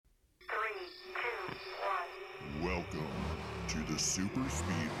the Super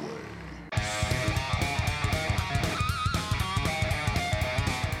Speedway.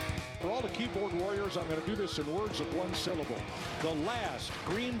 For all the keyboard warriors, I'm going to do this in words of one syllable. The last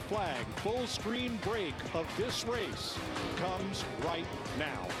green flag full screen break of this race comes right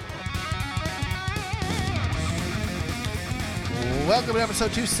now. Welcome to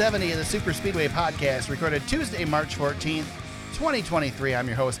episode 270 of the Super Speedway podcast, recorded Tuesday, March 14th, 2023. I'm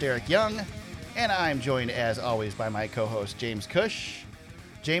your host, Eric Young, and I'm joined, as always, by my co-host, James Cush.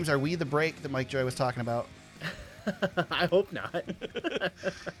 James, are we the break that Mike Joy was talking about? I hope not.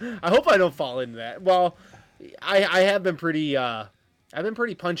 I hope I don't fall into that. Well, I have been pretty I've been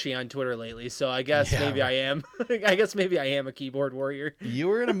pretty punchy on Twitter lately, so I guess maybe I am. I guess maybe I am a keyboard warrior. You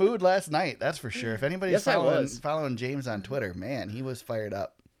were in a mood last night, that's for sure. If anybody's Yes, following James on Twitter, man, he was fired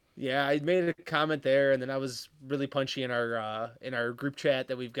up. Yeah, I made a comment there, and then I was really punchy in our group chat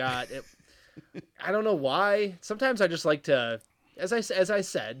that we've got. I don't know why. Sometimes I just like to, as I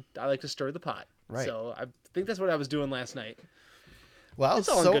said, I like to stir the pot. Right. So I think that's what I was doing last night. Well, It's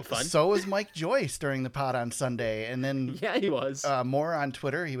all in good fun. So was Mike Joyce during the pod on Sunday, and then Yeah, he was. More on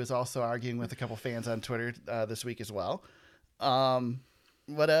Twitter. He was also arguing with a couple fans on Twitter this week as well.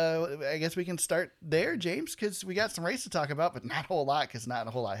 But I guess we can start there, James, because we got some race to talk about, but not a whole lot, because not a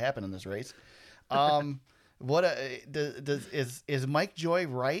whole lot happened in this race. Is Mike Joy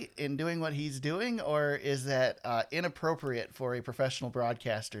right in doing what he's doing, or is that inappropriate for a professional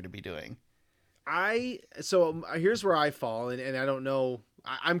broadcaster to be doing? Here's where I fall, and I don't know.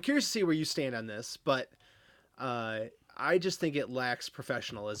 I'm curious to see where you stand on this, but I just think it lacks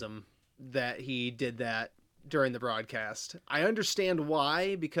professionalism that he did that during the broadcast. I understand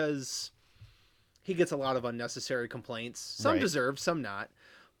why, because he gets a lot of unnecessary complaints. Some Right. deserved, some not.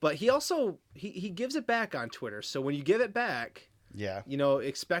 But he also he gives it back on Twitter. So when you give it back, Yeah. you know,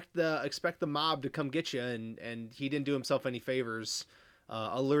 expect the mob to come get you, and he didn't do himself any favors.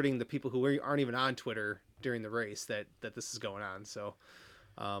 Alerting the people who aren't even on Twitter during the race that this is going on. So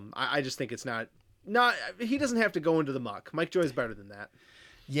I just think it's not he doesn't have to go into the muck. Mike Joy's better than that.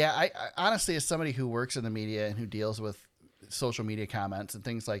 Yeah, I honestly, as somebody who works in the media and who deals with social media comments and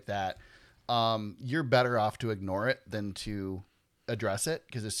things like that, you're better off to ignore it than to address it,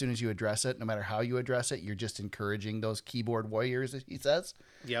 because as soon as you address it, no matter how you address it, you're just encouraging those keyboard warriors, as he says.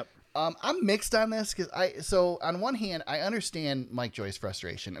 Yep. I'm mixed on this, because so on one hand, I understand Mike Joy's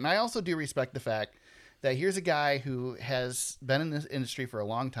frustration, and I also do respect the fact that here's a guy who has been in this industry for a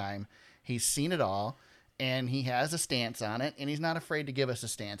long time. He's seen it all, and he has a stance on it, and he's not afraid to give us a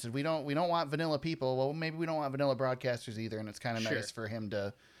stance. And we don't want vanilla people. Well, maybe we don't want vanilla broadcasters either, and it's kind of nice for him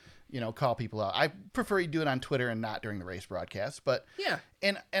to, call people out. I prefer you do it on Twitter and not during the race broadcast. But yeah,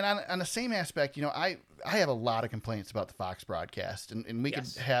 and on the same aspect, I have a lot of complaints about the Fox broadcast, and we could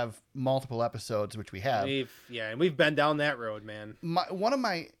have multiple episodes, which we have. We've been down that road, man. One of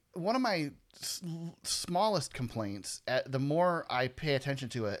my smallest complaints, the more I pay attention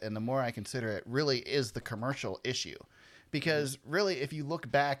to it and the more I consider it, really is the commercial issue. Because really, if you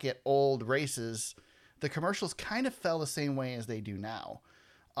look back at old races, the commercials kind of fell the same way as they do now.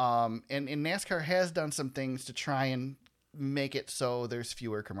 And NASCAR has done some things to try and make it so there's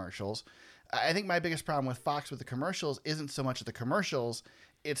fewer commercials. I think my biggest problem with Fox with the commercials isn't so much the commercials,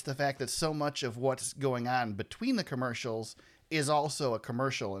 it's the fact that so much of what's going on between the commercials is also a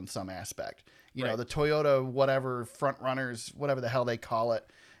commercial in some aspect. You know, the Toyota, whatever, front runners, whatever the hell they call it,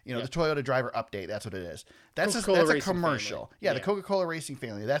 the Toyota driver update, that's what it is. That's a commercial. Yeah, the Coca-Cola Racing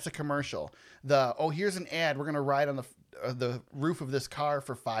family, that's a commercial. Here's an ad, we're going to ride on the roof of this car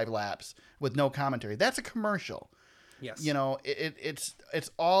for 5 laps with no commentary. That's a commercial. Yes. It's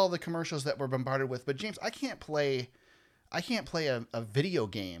all the commercials that we're bombarded with. But James, I can't play a video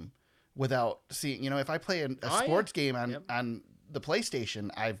game without seeing, if I play a sports game on the PlayStation,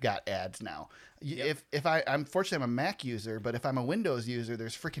 I've got ads now. If I'm fortunately I'm a Mac user, but if I'm a Windows user,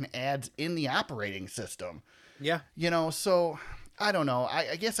 there's freaking ads in the operating system. Yeah. So I don't know.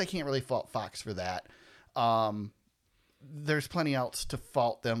 I guess I can't really fault Fox for that. There's plenty else to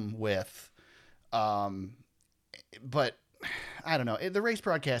fault them with. But I don't know. The race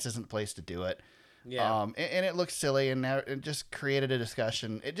broadcast isn't the place to do it. Yeah. And it looks silly, and now it just created a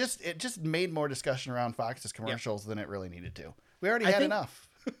discussion. It just made more discussion around Fox's commercials than it really needed to. We already had enough.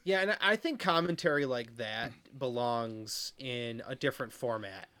 Yeah, and I think commentary like that belongs in a different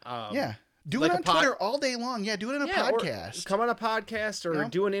format. Do it on Twitter all day long. Yeah, do it in a podcast. Come on a podcast or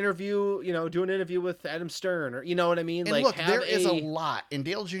do an interview, do an interview with Adam Stern, or you know what I mean? And look, there is a lot, and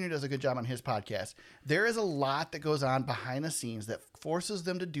Dale Jr. does a good job on his podcast. There is a lot that goes on behind the scenes that forces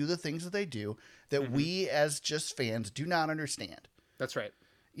them to do the things that they do that we as just fans do not understand. That's right.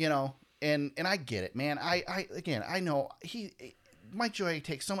 And I get it, man. I know Mike Joy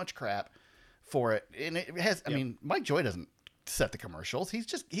takes so much crap for it, and it has. I mean, Mike Joy doesn't set the commercials.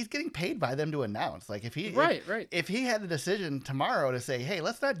 He's getting paid by them to announce. Like if he if he had the decision tomorrow to say, hey,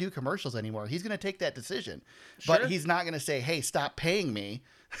 let's not do commercials anymore, he's going to take that decision. Sure. But he's not going to say, hey, stop paying me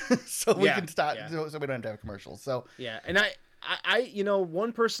so we can stop so we don't have to have commercials. So and I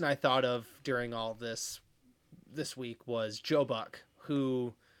one person I thought of during all this week was Joe Buck,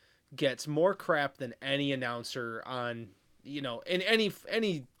 who gets more crap than any announcer on, in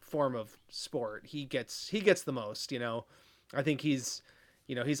any form of sport. He gets the most, I think he's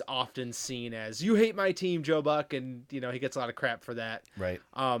often seen as, you hate my team, Joe Buck, and he gets a lot of crap for that. Right.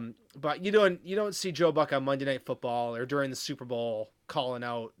 But you don't see Joe Buck on Monday Night Football or during the Super Bowl calling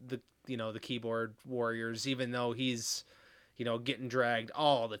out the keyboard warriors, even though he's getting dragged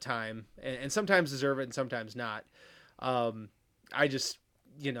all the time, and sometimes deserve it and sometimes not. I just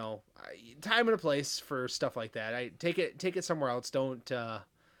time and a place for stuff like that. I take it somewhere else. Don't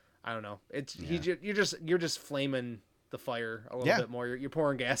I don't know. It's you're just flaming the fire a little bit more. You're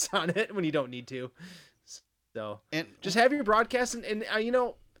pouring gas on it when you don't need to. So and just have your broadcast and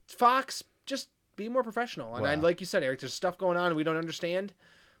Fox, just be more professional. And like you said, Eric, there's stuff going on and we don't understand,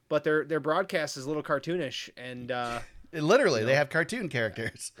 but their broadcast is a little cartoonish and literally they have cartoon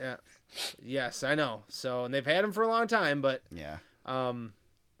characters. Yeah. Yes, I know. So, and they've had them for a long time, but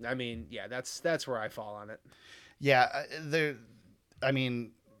I mean, that's where I fall on it. Yeah,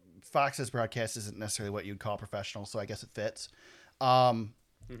 Fox's broadcast isn't necessarily what you'd call professional, so I guess it fits.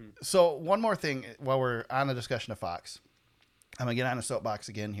 So one more thing while we're on the discussion of Fox, I'm going to get on a soapbox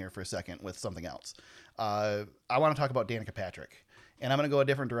again here for a second with something else. I want to talk about Danica Patrick, and I'm going to go a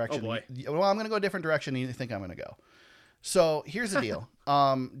different direction. Oh boy. Well, I'm going to go a different direction than you think I'm going to go. So here's the deal.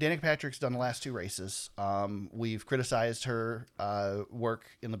 Danica Patrick's done the last 2 races. We've criticized her work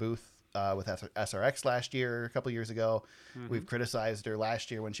in the booth with SRX last year, a couple years ago. We've criticized her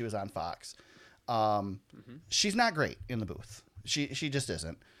last year when she was on Fox. She's not great in the booth. She just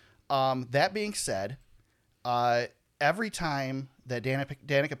isn't. That being said, every time that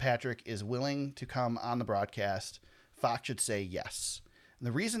Danica Patrick is willing to come on the broadcast, Fox should say yes. And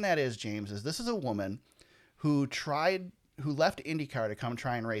the reason that is, James, is this is a woman who left IndyCar to come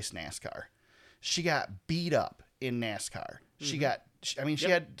try and race NASCAR. She got beat up in NASCAR. She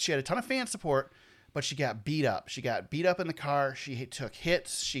had a ton of fan support, but she got beat up. She got beat up in the car. She took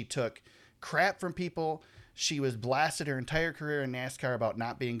hits. She took crap from people. She was blasted her entire career in NASCAR about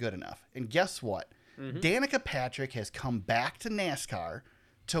not being good enough. And guess what? Danica Patrick has come back to NASCAR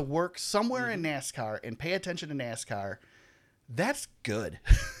to work somewhere in NASCAR and pay attention to NASCAR. That's good.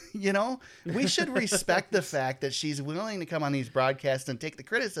 We should respect the fact that she's willing to come on these broadcasts and take the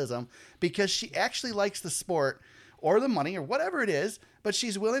criticism because she actually likes the sport or the money or whatever it is, but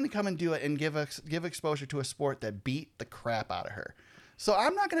she's willing to come and do it and give exposure to a sport that beat the crap out of her. So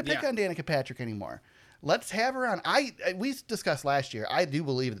I'm not going to pick on Danica Patrick anymore. Let's have her on. We discussed last year, I do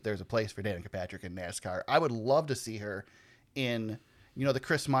believe that there's a place for Danica Patrick in NASCAR. I would love to see her in, the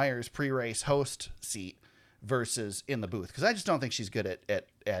Chris Myers pre-race host seat versus in the booth, because I just don't think she's good at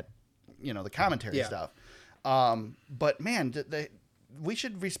the commentary stuff. But man, we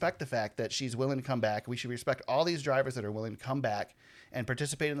should respect the fact that she's willing to come back. We should respect all these drivers that are willing to come back and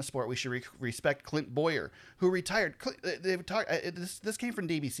participate in the sport. We should respect Clint Boyer, who retired. This came from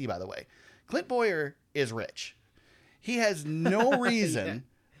DBC, by the way. Clint Boyer is rich. He has no reason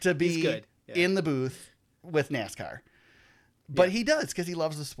to be in the booth with NASCAR, but he does because he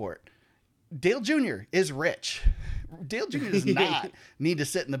loves the sport. Dale Jr. is rich. Dale Jr. does not need to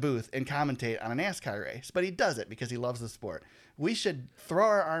sit in the booth and commentate on a NASCAR race, but he does it because he loves the sport. We should throw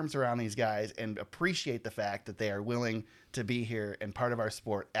our arms around these guys and appreciate the fact that they are willing to be here and part of our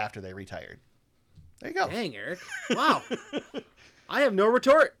sport after they retired. There you go. Dang, Eric. Wow. I have no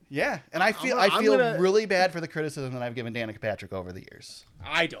retort. Yeah, and I feel really bad for the criticism that I've given Danica Patrick over the years.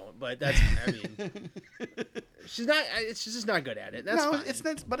 I don't, but she's just not good at it. That's fine.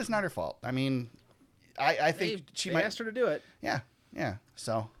 But it's not her fault. I mean, I think she might asked her to do it. Yeah.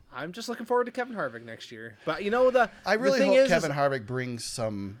 So I'm just looking forward to Kevin Harvick next year. But I really hope Kevin Harvick brings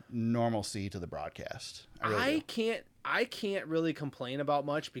some normalcy to the broadcast. I can't really complain about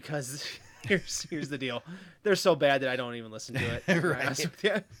much because here's the deal. They're so bad that I don't even listen to it. Right.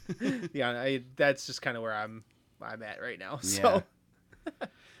 That's just kind of where I'm at right now. So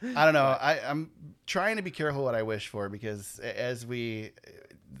I don't know. I'm trying to be careful what I wish for, because as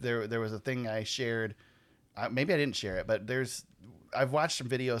there was a thing I shared. Maybe I didn't share it, but I've watched some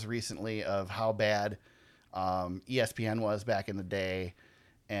videos recently of how bad ESPN was back in the day,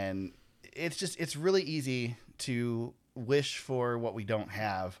 and it's really easy to wish for what we don't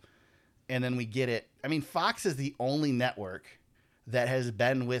have, and then we get it. I mean, Fox is the only network that has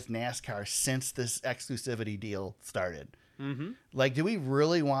been with NASCAR since this exclusivity deal started. Mm-hmm. Like, do we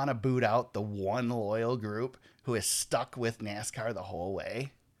really want to boot out the one loyal group who is stuck with NASCAR the whole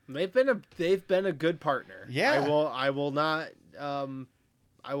way? They've been a good partner. Yeah. I will not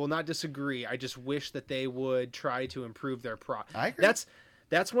disagree. I just wish that they would try to improve their I agree.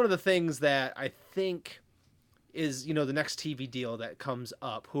 That's one of the things that I think is, the next TV deal that comes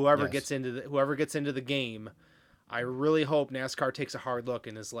up. Whoever Yes. gets into the game, I really hope NASCAR takes a hard look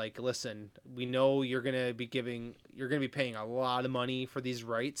and is like, listen, we know you're going to be paying a lot of money for these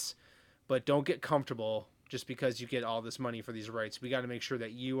rights, but don't get comfortable just because you get all this money for these rights. We got to make sure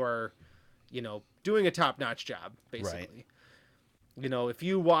that you are, doing a top-notch job, basically. Right. If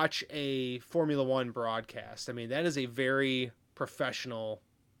you watch a Formula One broadcast, I mean, that is a very professional,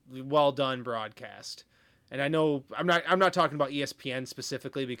 well done broadcast. And I know I'm not talking about ESPN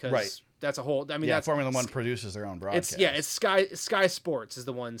specifically because that's a whole. I mean, that's Formula One produces their own broadcast. It's Sky Sports is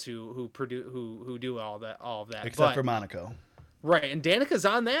the ones who do all of that. Except for Monaco. Right, and Danica's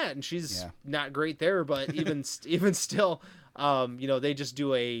on that, and she's not great there, but even still, they just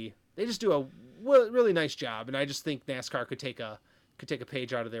do a really nice job, and I just think NASCAR could take a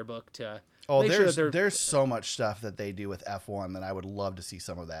page out of their book to. Oh, there's so much stuff that they do with F1 that I would love to see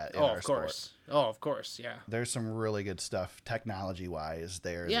some of that in our sport. Oh, of course, yeah. There's some really good stuff technology-wise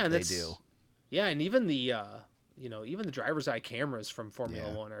there that they do. Yeah, and even the even the driver's eye cameras from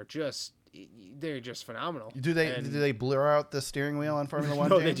Formula One are they're just phenomenal. Do they blur out the steering wheel on Formula One?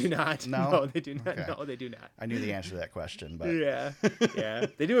 No, James? They do not. No, they do not. Okay. No, they do not. I knew the answer to that question, but yeah,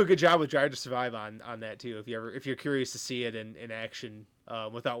 they do a good job with Drive to Survive on that too. If you're curious to see it in action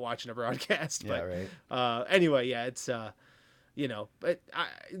without watching a broadcast. But, right. Anyway, it's but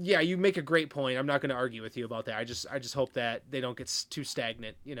you make a great point. I'm not going to argue with you about that. I just hope that they don't get too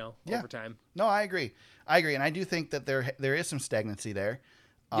stagnant, over time. No, I agree, and I do think that there is some stagnancy there.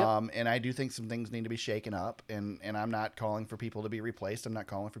 Yep. And I do think some things need to be shaken up, and I'm not calling for people to be replaced. I'm not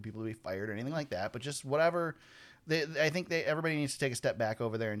calling for people to be fired or anything like that, but just whatever. I think everybody needs to take a step back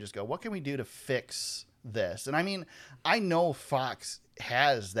over there and just go, what can we do to fix this? And I mean, I know Fox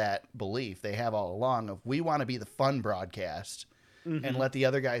has that belief they have all along of we want to be the fun broadcast and let the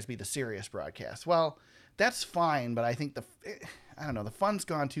other guys be the serious broadcast. Well, that's fine, but I think the fun's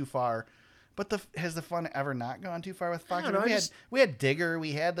gone too far. But has the fun ever not gone too far with Fox? We had Digger,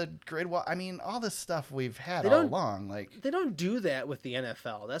 we had the grid wall. I mean, all this stuff we've had all along. Like, they don't do that with the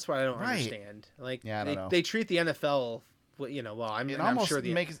NFL. That's what I don't understand. Like, I don't know. They treat the NFL. I'm sure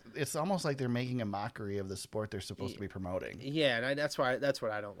it's almost like they're making a mockery of the sport they're supposed to be promoting. Yeah, and that's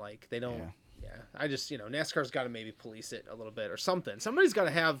what I don't like. They don't. Yeah, I just NASCAR's got to maybe police it a little bit or something. Somebody's got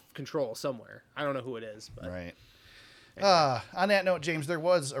to have control somewhere. I don't know who it is, but right. On that note, James, there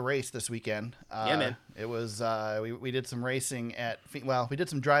was a race this weekend. Yeah, man. It was we did some racing we did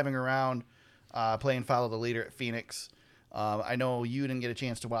some driving around, playing Follow the Leader at Phoenix. I know you didn't get a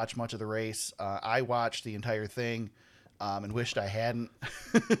chance to watch much of the race. I watched the entire thing, and wished I hadn't.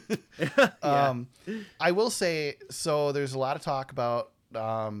 I will say, so there's a lot of talk about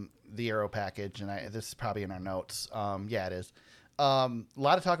the aero package, and this is probably in our notes. Yeah, it is. A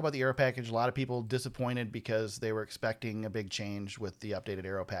lot of talk about the aero package. A lot of people disappointed because they were expecting a big change with the updated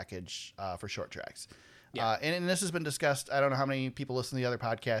aero package for short tracks. Yeah. And this has been discussed. I don't know how many people listen to the other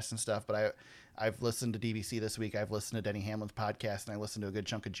podcasts and stuff, but I've listened to DBC this week. I've listened to Denny Hamlin's podcast, and I listened to a good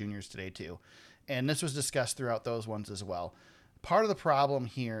chunk of Juniors today too. And this was discussed throughout those ones as well. Part of the problem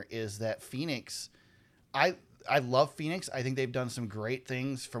here is that Phoenix, I love Phoenix. I think they've done some great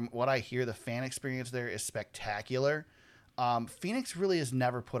things. From what I hear, the fan experience there is spectacular. Phoenix really has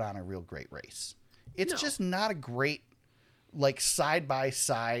never put on a real great race. It's just not a great, like, side by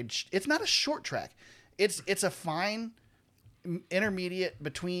side. It's not a short track. It's a fine intermediate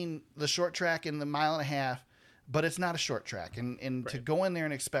between the short track and the mile and a half, but it's not a short track. And to go in there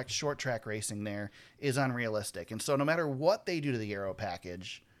and expect short track racing there is unrealistic. And so no matter what they do to the aero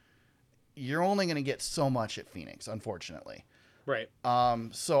package, you're only going to get so much at Phoenix, unfortunately. Right.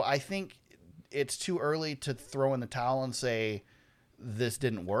 So I think it's too early to throw in the towel and say this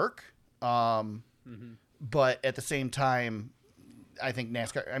didn't work. But at the same time, I think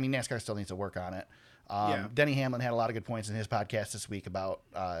NASCAR still needs to work on it. Denny Hamlin had a lot of good points in his podcast this week about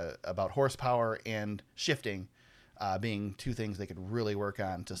horsepower and shifting being two things they could really work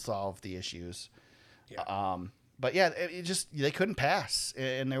on to solve the issues. Yeah. But yeah, they couldn't pass,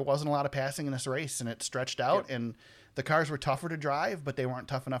 and there wasn't a lot of passing in this race, and it stretched out, and the cars were tougher to drive, but they weren't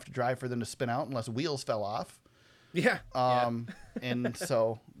tough enough to drive for them to spin out unless wheels fell off. Yeah. And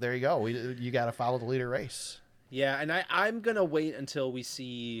so there you go. You got to follow the leader race. Yeah, and I'm gonna wait until we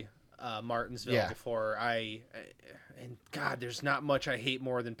see Martinsville before. And God, there's not much I hate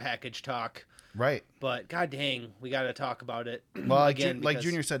more than package talk. Right. But God dang, we got to talk about it. Well, again, like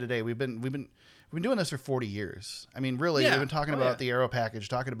Junior said today, we've been doing this for 40 years. I mean, really, we've been talking about the Aero package,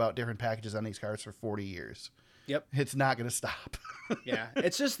 talking about different packages on these cars for 40 years. Yep. It's not going to stop. Yeah.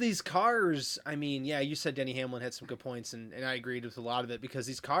 It's just these cars. I mean, yeah, you said Denny Hamlin had some good points, and I agreed with a lot of it because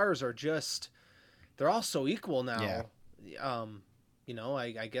these cars are just, they're all so equal now. Yeah.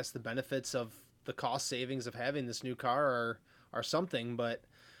 I guess the benefits of the cost savings of having this new car are something, but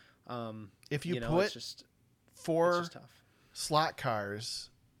if you put it's just 4 tough. slot cars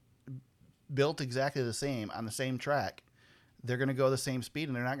built exactly the same on the same track, they're going to go the same speed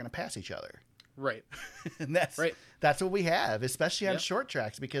and they're not going to pass each other. Right. And that's what we have, especially on short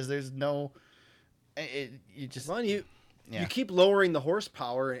tracks, because there's no, you keep lowering the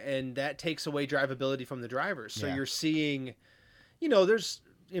horsepower, and that takes away drivability from the drivers. So you're seeing, there's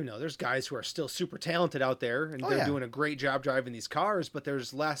guys who are still super talented out there, and they're doing a great job driving these cars, but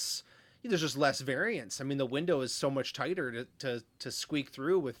there's just less variance. I mean, the window is so much tighter to squeak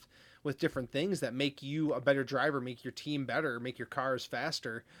through with different things that make you a better driver, make your team better, make your cars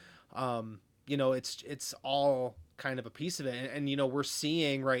faster. It's all kind of a piece of it. And we're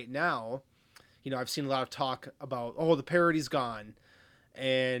seeing right now, I've seen a lot of talk about, the parity's gone,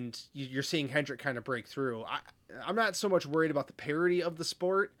 and you're seeing Hendrick kind of break through. I'm not so much worried about the parity of the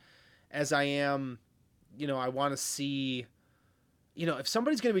sport as I am, I want to see, if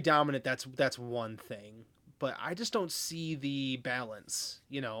somebody's going to be dominant, that's one thing, but I just don't see the balance,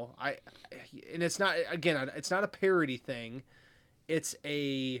 and it's not, again, it's not a parity thing. It's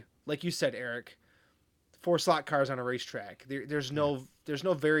like you said, Eric, 4 slot cars on a racetrack. There's no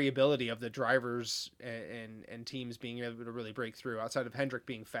variability of the drivers and teams being able to really break through outside of Hendrick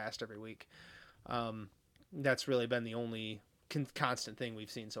being fast every week. That's really been the only constant thing we've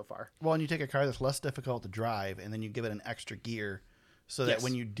seen so far. Well, and you take a car that's less difficult to drive, and then you give it an extra gear so that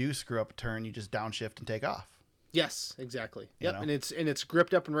when you do screw up a turn, you just downshift and take off. Yes, exactly. Yep, and it's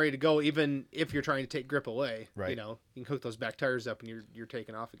gripped up and ready to go, even if you're trying to take grip away. Right. You can hook those back tires up and you're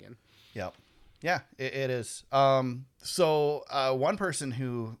taking off again. Yep. Yeah, it is. So one person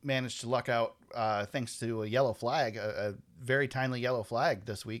who managed to luck out thanks to a yellow flag, a very timely yellow flag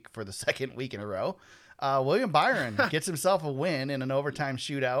this week for the second week in a row, William Byron gets himself a win in an overtime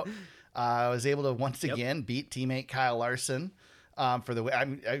shootout. Was able to once again beat teammate Kyle Larson for the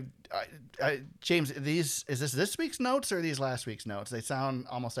win. James, is this week's notes or are these last week's notes? They sound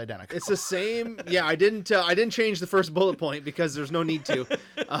almost identical. It's the same. Yeah, I didn't change the first bullet point because there's no need to.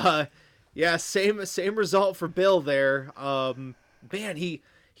 Yeah, same result for Bill there. Man, he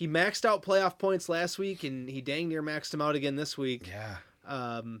maxed out playoff points last week, and he dang near maxed them out again this week. Yeah.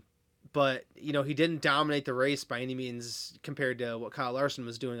 But he didn't dominate the race by any means compared to what Kyle Larson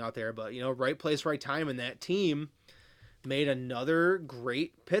was doing out there. But right place, right time, and that team made another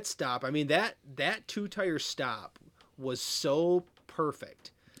great pit stop. I mean, that 2-tire stop was so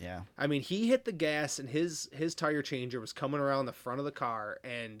perfect. Yeah. I mean, he hit the gas, and his tire changer was coming around the front of the car,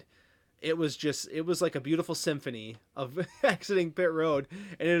 and it was like a beautiful symphony of exiting pit road,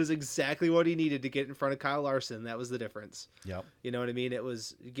 and it was exactly what he needed to get in front of Kyle Larson. That was the difference. Yep. You know what I mean? It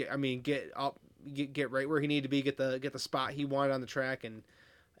was, get up, get right where he needed to be, get the spot he wanted on the track, and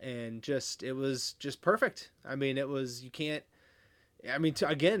it was just perfect. I mean, again,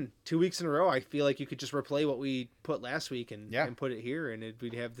 2 weeks in a row, I feel like you could just replay what we put last week and put it here, and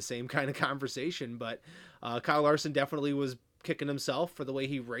we'd have the same kind of conversation. But Kyle Larson definitely was kicking himself for the way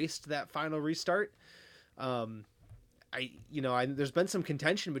he raced that final restart. There's been some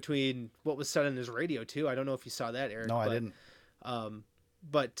contention between what was said on his radio too. I don't know if you saw that, Eric. No, I didn't.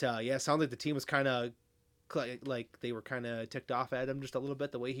 It sounded like the team was kind of like they were kind of ticked off at him just a little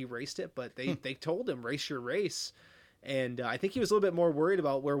bit the way he raced it, but they told him race your race. And I think he was a little bit more worried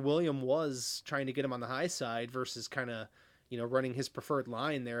about where William was trying to get him on the high side versus kind of, running his preferred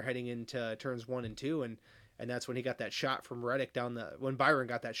line there heading into turns 1 and 2. And that's when he got that shot from Reddick when Byron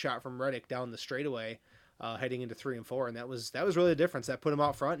got that shot from Reddick down the straightaway, heading into 3 and 4. And that was really the difference. That put him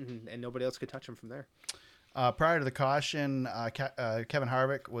out front, and nobody else could touch him from there. Prior to the caution, Kevin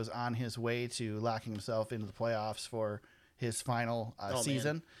Harvick was on his way to locking himself into the playoffs for his final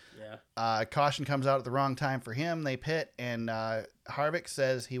season. Man. Yeah. Caution comes out at the wrong time for him. They pit, and Harvick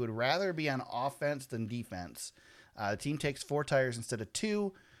says he would rather be on offense than defense. The team takes 4 tires instead of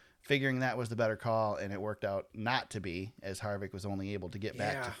 2, figuring that was the better call, and it worked out not to be, as Harvick was only able to get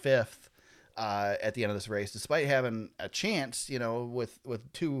back to 5th at the end of this race, despite having a chance, with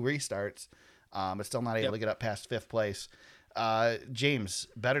 2 restarts, but still not able to get up past 5th place. James,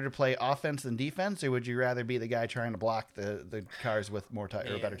 better to play offense than defense, or would you rather be the guy trying to block the cars with more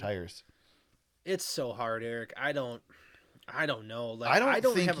or better tires? It's so hard, Eric. I don't know. Like, I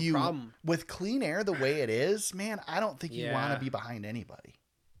don't think have a problem with clean air the way it is, man. I don't think you want to be behind anybody.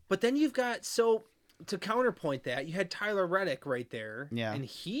 But then you've got, so to counterpoint that, you had Tyler Reddick right there. Yeah. And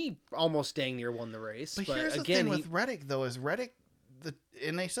he almost dang near won the race. But here's the thing with Reddick, though, is Reddick,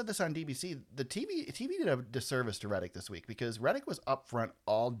 and they said this on DBC, the TV did a disservice to Reddick this week because Reddick was up front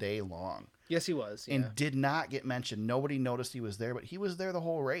all day long. Yes, he was. Yeah. And did not get mentioned. Nobody noticed he was there, but he was there the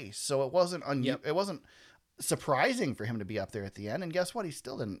whole race. So it wasn't it wasn't surprising for him to be up there at the end. And guess what? He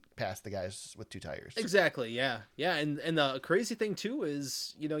still didn't pass the guys with 2 tires. Exactly. Yeah. Yeah. And the crazy thing too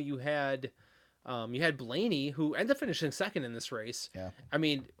is, you had Blaney, who ended up finishing second in this race. Yeah. I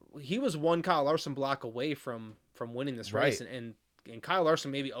mean, he was one Kyle Larson block away from winning this race, and Kyle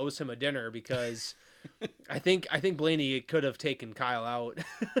Larson maybe owes him a dinner because I think Blaney could have taken Kyle out,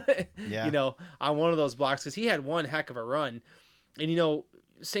 on one of those blocks because he had one heck of a run. And,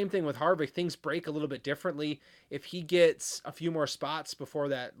 same thing with Harvick. Things break a little bit differently. If he gets a few more spots before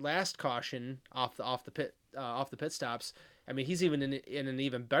that last caution off the pit stops, I mean, he's even in an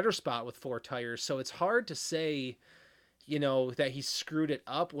even better spot with 4 tires. So it's hard to say, that he screwed it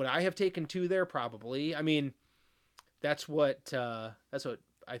up. Would I have taken 2 there? Probably. I mean, that's what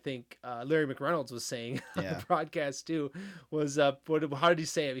I think Larry McReynolds was saying on the broadcast too. Was how did he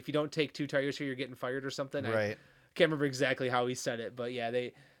say it? If you don't take 2 tires here, you're getting fired or something. Right. I can't remember exactly how he said it, but yeah,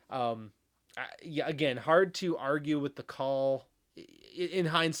 they again, hard to argue with the call. In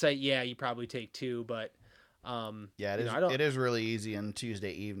hindsight, yeah, you probably take 2, but it is really easy on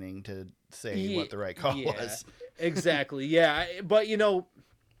Tuesday evening to say what the right call was. Exactly. Yeah, but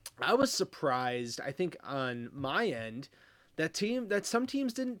I was surprised, I think on my end, that some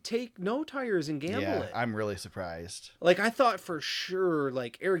teams didn't take no tires and gamble it. I'm really surprised. Like, I thought for sure,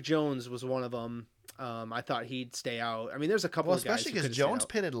 like, Eric Jones was one of them. I thought he'd stay out. I mean, there's a couple of guys especially because Jones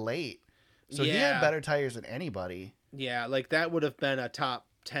pitted late, so he had better tires than anybody. Yeah, like that would have been a top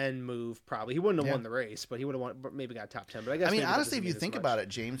 10 move probably. He wouldn't have won the race, but he would have maybe got top 10. But I guess honestly, if you think about it,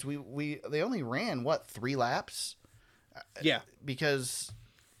 James, they only ran 3 laps. Yeah, because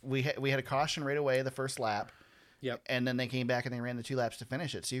we had a caution right away the first lap. Yep, and then they came back and they ran the 2 laps to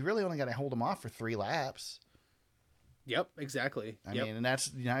finish it. So you really only got to hold them off for 3 laps. Yep, exactly. I mean, and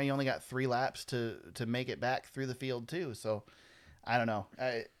that's now you only got 3 laps to make it back through the field too. So I don't know.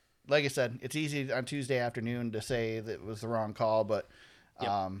 Like I said, it's easy on Tuesday afternoon to say that it was the wrong call, but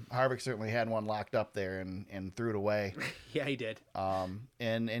Harvick certainly had one locked up there and threw it away. Yeah, he did.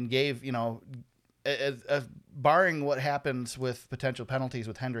 And gave barring what happens with potential penalties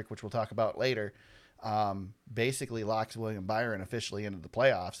with Hendrick, which we'll talk about later, basically locks William Byron officially into the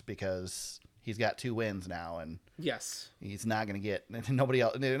playoffs because he's got 2 wins now, and he's not going to get nobody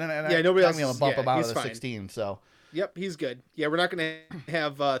else. Nobody else going to bump him out of the 16. So, he's good. Yeah, we're not going to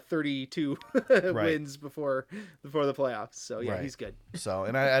have 32 wins before the playoffs. So he's good. So,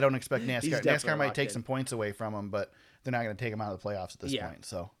 and I don't expect NASCAR. NASCAR might take some points away from him, but they're not going to take him out of the playoffs at this point.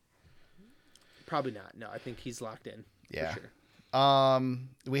 So, probably not. No, I think he's locked in. Yeah. For sure.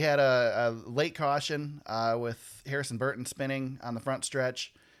 We had a late caution with Harrison Burton spinning on the front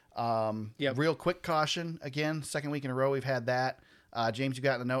stretch. Real quick caution again, second week in a row we've had that. James, you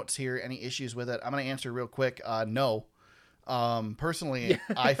got in the notes here, any issues with it? I'm going to answer real quick. No. Personally,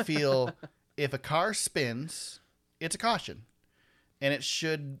 I feel if a car spins, it's a caution, and it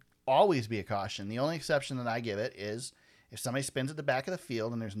should always be a caution. The only exception that I give it is if somebody spins at the back of the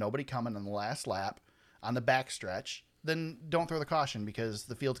field and there's nobody coming on the last lap on the back stretch, then don't throw the caution because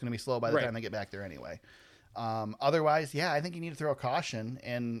the field's going to be slow by the time they get back there anyway. Otherwise, I think you need to throw a caution.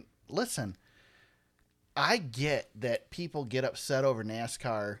 And listen, I get that people get upset over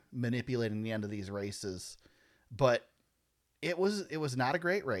NASCAR manipulating the end of these races, but it was not a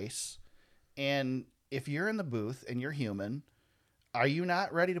great race. And if you're in the booth and you're human, are you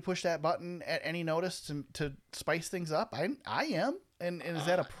not ready to push that button at any notice to spice things up? I am. And is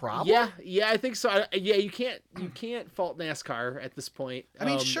that a problem? Yeah, I think so. You can't fault NASCAR at this point. I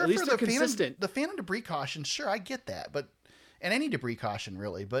mean, sure, at least for the fan and debris caution, sure, I get that, and any debris caution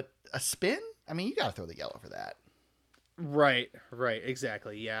really, but a spin, I mean, you got to throw the yellow for that. Right,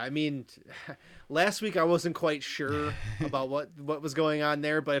 exactly. Yeah, I mean, last week I wasn't quite sure about what was going on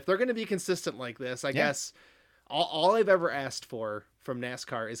there, but if they're going to be consistent like this, I guess all I've ever asked for from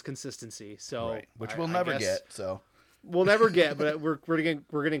NASCAR is consistency. So, which we'll never get. So. We'll never get, but we're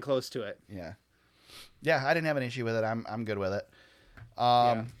getting close to it. Yeah. I didn't have an issue with it. I'm good with it.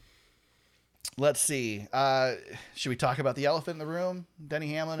 Let's see. Should we talk about the elephant in the room?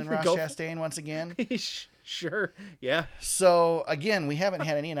 Denny Hamlin and Ross Chastain once again. Sure. Yeah. So again, we haven't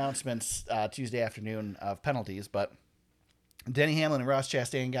had any announcements Tuesday afternoon of penalties, but Denny Hamlin and Ross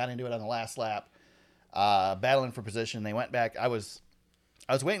Chastain got into it on the last lap, battling for position. They went back. I was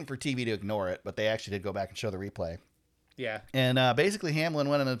waiting for TV to ignore it, but they actually did go back and show the replay. Yeah. And basically Hamlin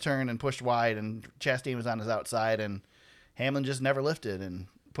went in a turn and pushed wide, and Chastain was on his outside, and Hamlin just never lifted and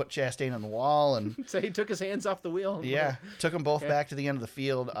put Chastain on the wall. And So he took his hands off the wheel. yeah, took them both back to the end of the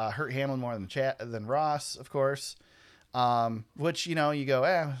field. Hurt Hamlin more than Ross, of course. Which, you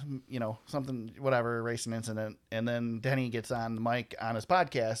go, something, whatever, racing incident. And then Denny gets on the mic on his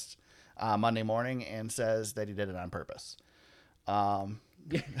podcast Monday morning and says that he did it on purpose.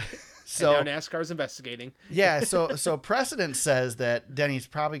 So and now NASCAR's investigating. Yeah, so precedent says that Denny's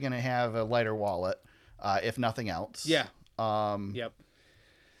probably going to have a lighter wallet, if nothing else. Yeah. Yep.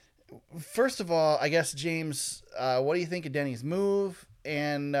 First of all, I guess, James, what do you think of Denny's move?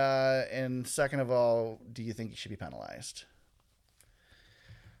 And second of all, do you think he should be penalized?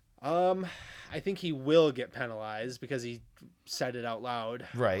 I think he will get penalized because he said it out loud.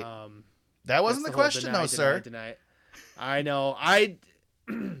 Right. That wasn't the question, though, sir. Deny. I know.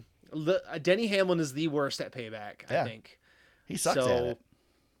 Denny Hamlin is the worst at payback, I think. He sucks at it.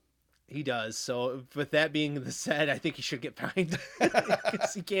 He does. So with that being said, I think he should get fined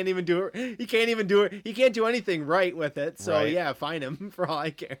because he can't even do it. He can't even do it. He can't do anything right with it. So right. Yeah, fine him for all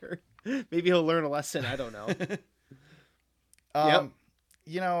I care. Maybe he'll learn a lesson. I don't know.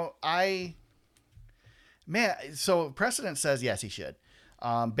 So precedent says yes, he should.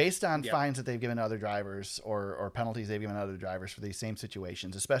 Based on fines that they've given to other drivers or penalties they've given other drivers for these same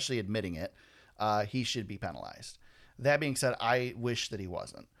situations, especially admitting it, he should be penalized. That being said, I wish that he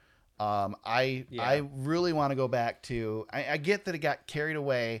wasn't. I really want to go back to, I get that it got carried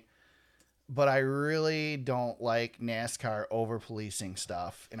away, but I really don't like NASCAR over policing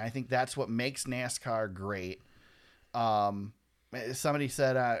stuff. And I think that's what makes NASCAR great. Somebody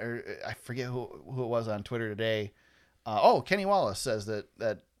said, or I forget who it was on Twitter today. Kenny Wallace says that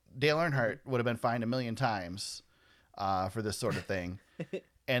Dale Earnhardt would have been fined 1 million times for this sort of thing.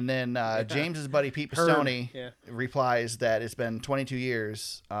 And then James's buddy Pete Pistone replies that it's been 22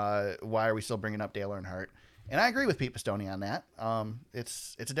 years. Why are we still bringing up Dale Earnhardt? And I agree with Pete Pistone on that.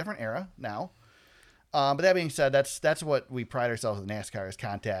 It's a different era now. But that being said, that's what we pride ourselves with NASCAR is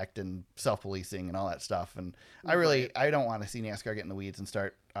contact and self-policing and all that stuff. And I don't want to see NASCAR get in the weeds and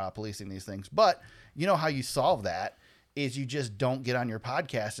start policing these things. But you know how you solve that is you just don't get on your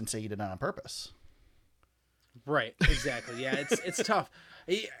podcast and say you did it on purpose. Right. Exactly. Yeah. It's tough.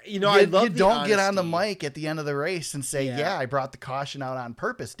 I You love don't get on the mic at the end of the race and say, Yeah. I brought the caution out on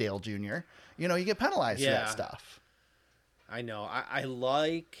purpose, Dale Jr. You get penalized for that stuff. I know. I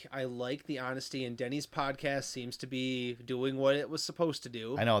like the honesty, and Denny's podcast seems to be doing what it was supposed to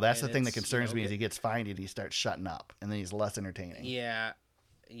do. I know. That's the thing that concerns me is he gets fined and he starts shutting up, and then he's less entertaining. Yeah.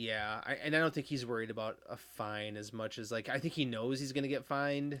 Yeah. I don't think he's worried about a fine as much as, I think he knows he's going to get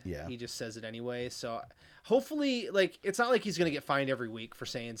fined. Yeah. He just says it anyway. So hopefully, it's not like he's going to get fined every week for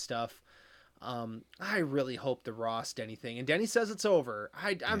saying stuff. I really hope the Ross Denny thing, and Denny says it's over.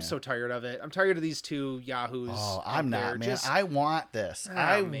 I'm so tired of it. I'm tired of these two yahoos. Oh, I'm not, man. I want this.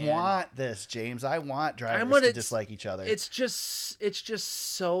 Want this, James. I want drivers to dislike each other. It's just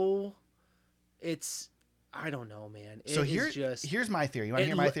so. I don't know, man. Here's my theory. You want to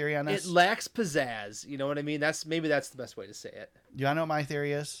hear my theory on this? It lacks pizzazz. You know what I mean? That's the best way to say it. Do you want to know what my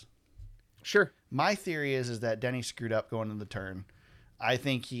theory is? Sure. My theory is that Denny screwed up going into the turn. I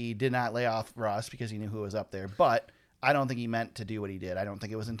think he did not lay off Ross because he knew who was up there, but I don't think he meant to do what he did. I don't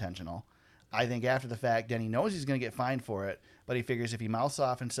think it was intentional. I think after the fact, Denny knows he's going to get fined for it, but he figures if he mouths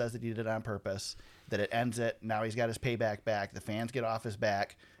off and says that he did it on purpose, that it ends it. Now he's got his payback back. The fans get off his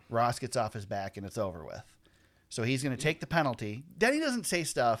back. Ross gets off his back, and it's over with. So he's going to take the penalty. Denny doesn't say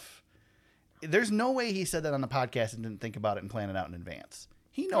stuff. There's no way he said that on the podcast and didn't think about it and plan it out in advance.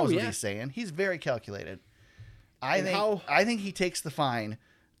 He knows what he's saying. He's very calculated. I think he takes the fine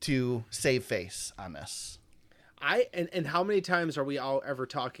to save face on this. And how many times are we all ever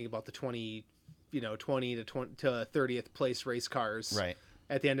talking about the 20 to 30th place race cars right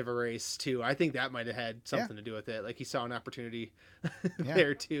at the end of a race too? I think that might have had something to do with it. Like he saw an opportunity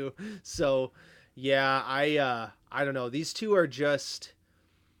there too. So I don't know. These two are just.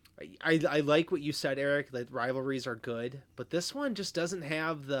 I like what you said, Eric. That rivalries are good, but this one just doesn't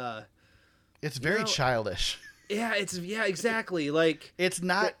have the. It's very childish. Yeah, exactly. Like it's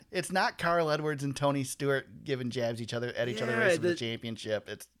not Carl Edwards and Tony Stewart giving jabs at each other racing for the championship.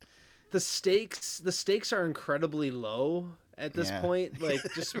 It's the stakes are incredibly low at this point. Like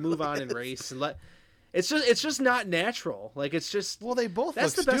just move on and race and let. It's just not natural. Like it's just they both look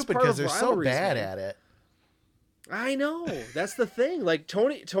stupid because they're so bad at it. I know. That's the thing. Like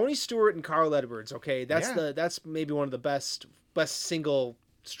Tony Stewart and Carl Edwards, okay? That's maybe one of the best single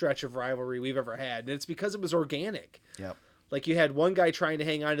stretch of rivalry we've ever had. And it's because it was organic. Yep. Like you had one guy trying to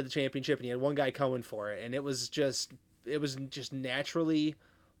hang on to the championship and you had one guy coming for it, and it was just naturally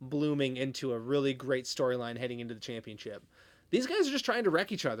blooming into a really great storyline heading into the championship. These guys are just trying to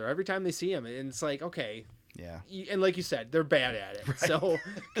wreck each other every time they see him, and it's like, okay. Yeah. And like you said, they're bad at it. Right. So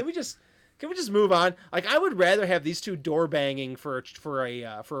can we just move on? Like, I would rather have these two door banging for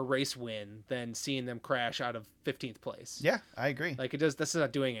a race win than seeing them crash out of 15th place. Yeah, I agree. Like, that's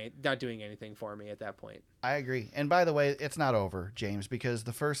not doing anything for me at that point. I agree. And by the way, it's not over, James, because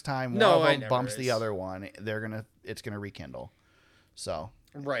the first time one of them bumps the other one, it's gonna rekindle. So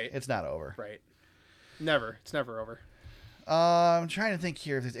right, it's not over. Right. Never. It's never over. I'm trying to think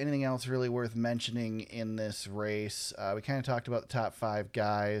here if there's anything else really worth mentioning in this race. We kind of talked about the top 5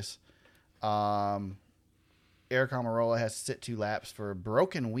 guys. Eric Almirola has to sit 2 laps for a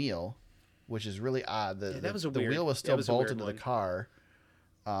broken wheel, which is really odd. That was the weird. wheel was still bolted to the car.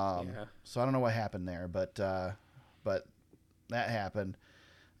 So I don't know what happened there, but that happened.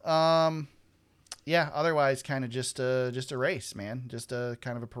 Otherwise kind of just a race, man. Just a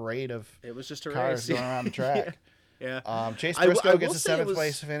kind of a parade of it was just a cars race going around the track. Yeah. Chase Briscoe gets a 7th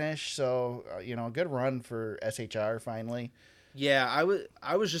place finish, so a good run for SHR finally. Yeah,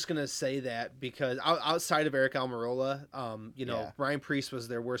 I was just gonna say that because outside of Eric Almirola, Ryan Preece was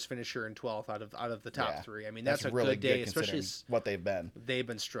their worst finisher in 12th out of the top 3. I mean, that's a really good day, especially what they've been. They've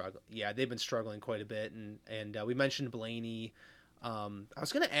been struggling. Yeah, they've been struggling quite a bit, and we mentioned Blaney. I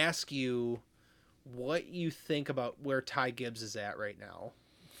was gonna ask you what you think about where Ty Gibbs is at right now,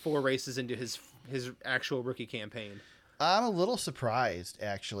 4 races into his actual rookie campaign. I'm a little surprised,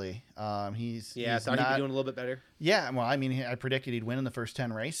 actually. I thought he'd be doing a little bit better. Yeah, well, I mean, I predicted he'd win in the first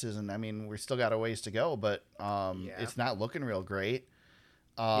 10 races, and I mean, we still got a ways to go, but it's not looking real great.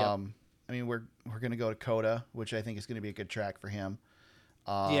 I mean, we're going to go to Coda, which I think is going to be a good track for him.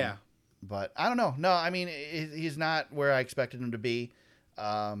 But I don't know. No, I mean, he's not where I expected him to be.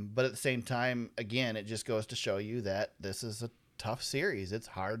 But at the same time, again, it just goes to show you that this is a tough series. It's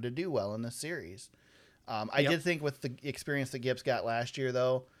hard to do well in this series. I did think with the experience that Gibbs got last year,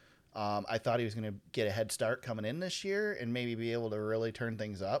 though, I thought he was going to get a head start coming in this year and maybe be able to really turn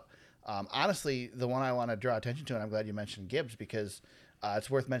things up. Honestly, the one I want to draw attention to, and I'm glad you mentioned Gibbs, because it's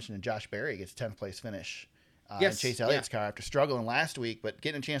worth mentioning Josh Berry gets 10th place finish in Chase Elliott's car after struggling last week, but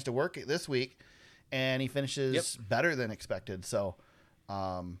getting a chance to work it this week, and he finishes better than expected. So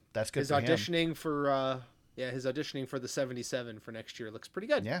that's good for him. His auditioning for the 77 for next year looks pretty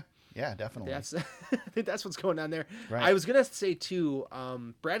good. Yeah, definitely. I think that's what's going on there. Right. I was gonna say too,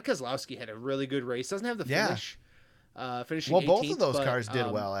 Brad Keselowski had a really good race. Doesn't have the finish. Finishing 18th, both of those cars did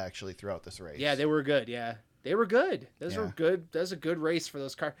well actually throughout this race. Yeah, they were good. Yeah, they were good. Those were good. That was a good race for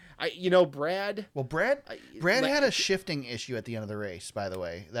those cars. Brad. Well, Brad had a shifting issue at the end of the race. By the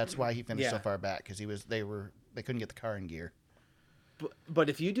way, that's why he finished so far back, because they couldn't get the car in gear. But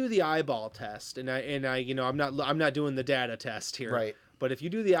if you do the eyeball test, and I'm not doing the data test here, right? But if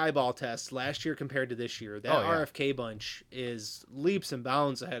you do the eyeball test last year compared to this year, that RFK bunch is leaps and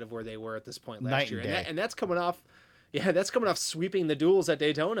bounds ahead of where they were at this point last year, and that's coming off. Yeah, that's coming off sweeping the duels at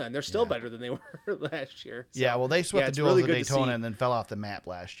Daytona, and they're still better than they were last year. So, well, they swept the duels at Daytona and then fell off the map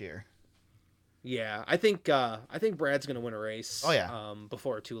last year. Yeah, I think Brad's going to win a race. Oh yeah.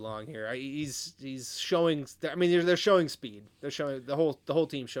 Before too long here, he's showing. I mean, they're showing speed. They're showing the whole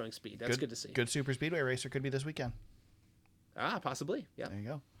team's showing speed. That's good to see. Good super speedway racer could be this weekend. Possibly. Yeah. There you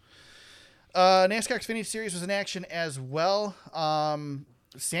go. NASCAR Xfinity Series was in action as well.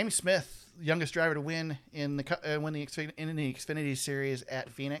 Sammy Smith, youngest driver to win in the Xfinity Series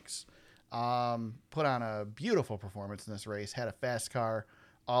at Phoenix, put on a beautiful performance in this race. Had a fast car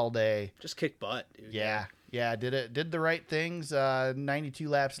all day. Just kicked butt, dude. Yeah. Did the right things. 92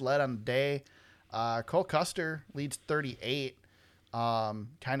 laps led on the day. Cole Custer leads 38.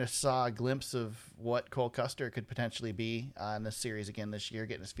 Kind of saw a glimpse of what Cole Custer could potentially be in this series again this year,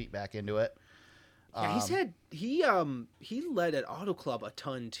 getting his feet back into it. Yeah, he led at Auto Club a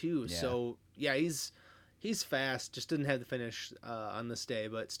ton too. Yeah. So yeah, he's fast. Just didn't have the finish on this day,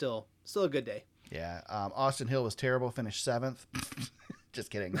 but still a good day. Yeah. Austin Hill was terrible. Finished 7th. Just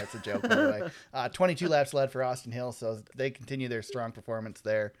kidding. That's a joke, by the way. 22 laps led for Austin Hill, so they continue their strong performance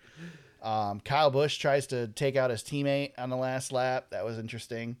there. Kyle Busch tries to take out his teammate on the last lap. That was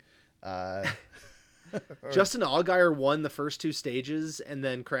interesting. Justin Allgaier won the first 2 stages and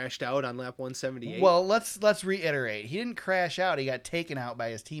then crashed out on lap 178. Well, let's reiterate. He didn't crash out. He got taken out by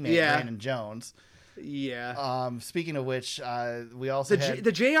his teammate, Brandon Jones. Yeah. Speaking of which, we also had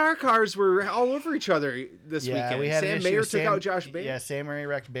The JR cars were all over each other this weekend. We had Sam Mayer took out Josh Berry. Yeah, Sam Mayer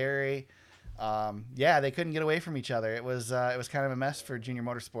wrecked Berry. They couldn't get away from each other. It was kind of a mess for Junior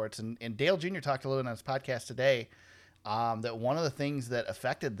Motorsports. And Dale Jr. talked a little bit on his podcast today that one of the things that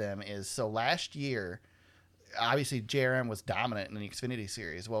affected them is, so last year, obviously JRM was dominant in the Xfinity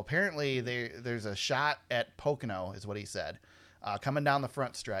Series. Well, apparently there's a shot at Pocono, is what he said, coming down the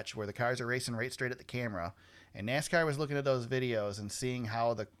front stretch where the cars are racing right straight at the camera. And NASCAR was looking at those videos and seeing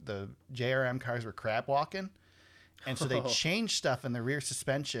how the JRM cars were crab walking. And so they changed stuff in the rear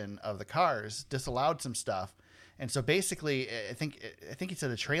suspension of the cars, disallowed some stuff. And so basically, I think he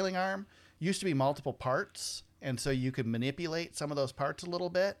said the trailing arm used to be multiple parts. And so you could manipulate some of those parts a little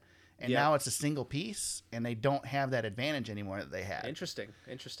bit. And now it's a single piece, and they don't have that advantage anymore that they had. Interesting.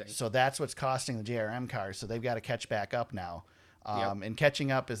 So that's what's costing the JRM cars. So they've got to catch back up now. And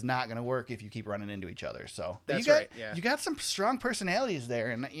catching up is not going to work if you keep running into each other. So that's right. Yeah. You got some strong personalities there.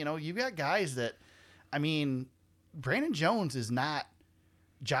 And, you've got guys that, Brandon Jones is not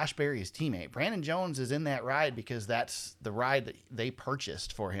Josh Berry's teammate. Brandon Jones is in that ride because that's the ride that they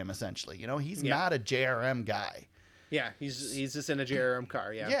purchased for him, essentially. He's not a JRM guy. Yeah, he's just in a JRM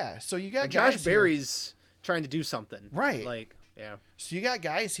car, yeah. Yeah, so you got guys Josh Berry's trying to do something. Right. So you got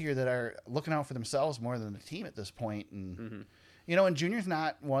guys here that are looking out for themselves more than the team at this point. And, and Junior's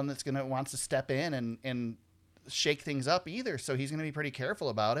not one that's wants to step in and shake things up either. So he's going to be pretty careful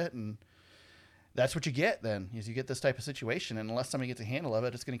about it. And that's what you get then, is you get this type of situation. And unless somebody gets a handle of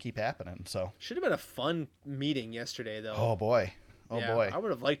it, it's going to keep happening. So should have been a fun meeting yesterday, though. Oh, boy. I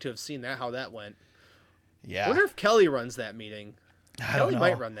would have liked to have seen how that went. Yeah. I wonder if Kelly runs that meeting. Kelly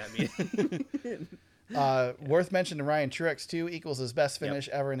might run that meeting. Worth mentioning, Ryan Truex, too, equals his best finish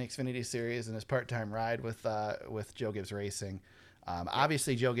ever in the Xfinity Series in his part-time ride with Joe Gibbs Racing.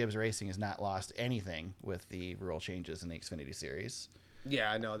 Obviously, Joe Gibbs Racing has not lost anything with the rule changes in the Xfinity Series.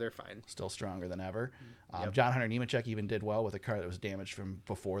 Yeah, no, they're fine. Still stronger than ever. John Hunter Nemechek even did well with a car that was damaged from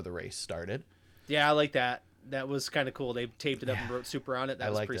before the race started. Yeah, I like that. That was kind of cool. They taped it up and wrote Super on it.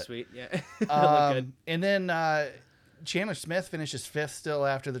 That was pretty sweet. Yeah. Good. And then Chandler Smith finishes fifth still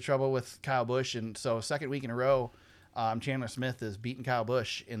after the trouble with Kyle Busch. And so second week in a row, Chandler Smith is beating Kyle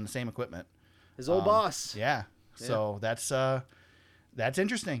Busch in the same equipment. His old boss. Yeah. So that's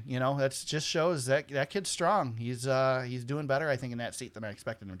interesting. That just shows that kid's strong. He's doing better, I think, in that seat than I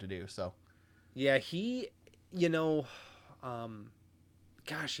expected him to do. So, yeah, he,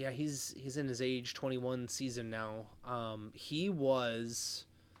 gosh, yeah, he's in his age 21 season now.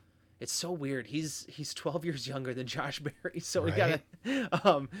 It's so weird. He's 12 years younger than Josh Berry, so we gotta.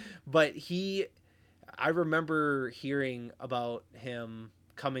 But I remember hearing about him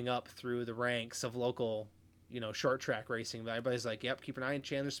coming up through the ranks of local, short track racing. But everybody's like, "Yep, keep an eye on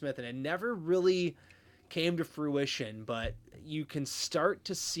Chandler Smith," and it never really came to fruition. But you can start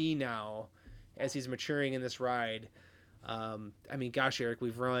to see now, as he's maturing in this ride. Gosh, Eric,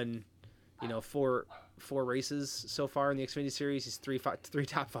 we've run, four races so far in the Xfinity Series. He's three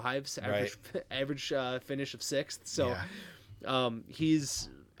top fives, average finish of sixth. So, he's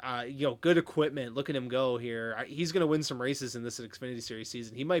good equipment. Look at him go here. He's going to win some races in this Xfinity Series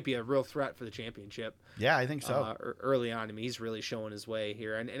season. He might be a real threat for the championship. Yeah, I think so. Early on, he's really showing his way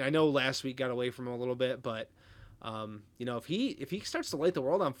here. And I know last week got away from him a little bit, but if he starts to light the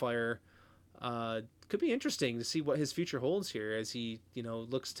world on fire, could be interesting to see what his future holds here as he,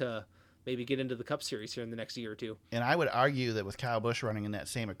 looks to maybe get into the Cup Series here in the next year or two. And I would argue that with Kyle Busch running in that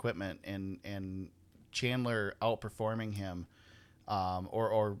same equipment and Chandler outperforming him,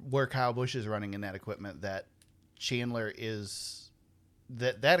 or where Kyle Busch is running in that equipment, that Chandler is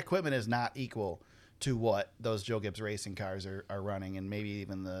that equipment is not equal to what those Joe Gibbs Racing cars are running, and maybe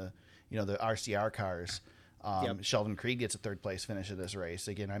even the RCR cars. Sheldon Creed gets a third place finish of this race.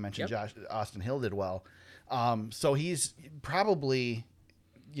 Again, I mentioned Austin Hill did well. So he's probably,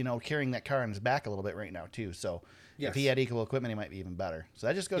 carrying that car on his back a little bit right now too. So if he had equal equipment, he might be even better. So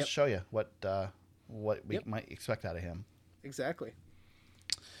that just goes to show you what we might expect out of him. Exactly.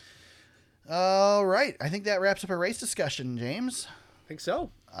 All right. I think that wraps up our race discussion, James. I think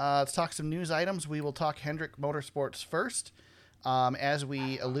so. Let's talk some news items. We will talk Hendrick Motorsports first. As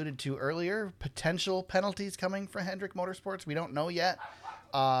we alluded to earlier, potential penalties coming for Hendrick Motorsports. We don't know yet.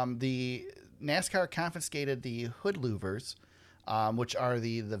 The NASCAR confiscated the hood louvers, which are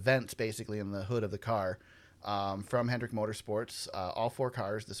the vents basically in the hood of the car, from Hendrick Motorsports. All four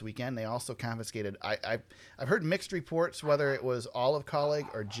cars this weekend. They also confiscated. I've heard mixed reports whether it was all of Colleague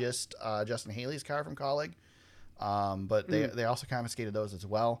or just Justin Haley's car from Colleague, but they also confiscated those as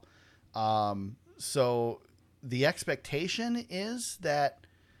well. So the expectation is that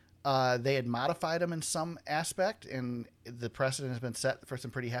They had modified them in some aspect, and the precedent has been set for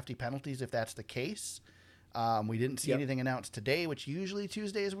some pretty hefty penalties if that's the case. We didn't see anything announced today, which usually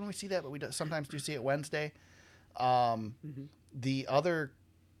Tuesday is when we see that, but we sometimes do see it Wednesday. The other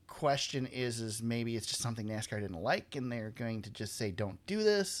question is maybe it's just something NASCAR didn't like, and they're going to just say, don't do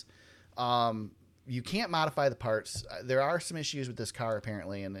this. You can't modify the parts. There are some issues with this car,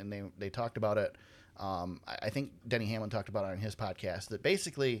 apparently, and they talked about it. I think Denny Hamlin talked about it on his podcast, that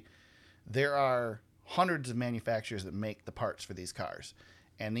basically there are hundreds of manufacturers that make the parts for these cars.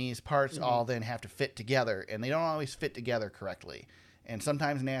 And these parts all then have to fit together, and they don't always fit together correctly. And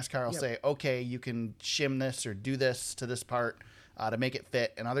sometimes NASCAR will say, okay, you can shim this or do this to this part to make it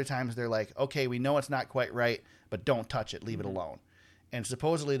fit. And other times they're like, okay, we know it's not quite right, but don't touch it, leave it alone. And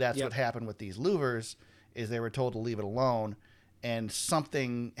supposedly that's what happened with these louvers, is they were told to leave it alone, and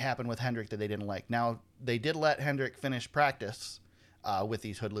something happened with Hendrick that they didn't like. Now, they did let Hendrick finish practice with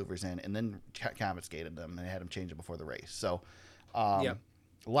these hood louvers in, and then confiscated them and had him change it before the race. So,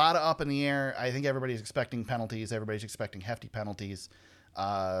 a lot of up in the air. I think everybody's expecting penalties. Everybody's expecting hefty penalties.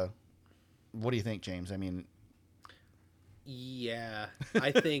 What do you think, James? I mean, yeah,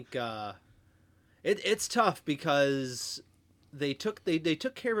 I think it's tough because they took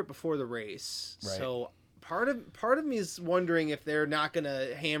care of it before the race. Right. So part of me is wondering if they're not going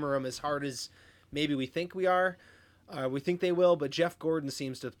to hammer them as hard as maybe we think we are. We think they will, but Jeff Gordon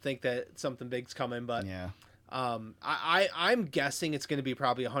seems to think that something big's coming. But yeah. I'm guessing it's going to be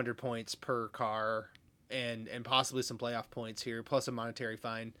probably 100 points per car, and possibly some playoff points here, plus a monetary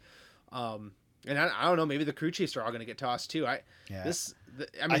fine. And I don't know, maybe the crew chiefs are all going to get tossed too. I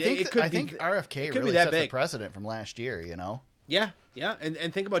think RFK really sets the precedent from last year. You know. Yeah,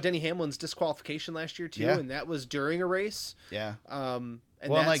 and think about Denny Hamlin's disqualification last year too, and that was during a race. Yeah. And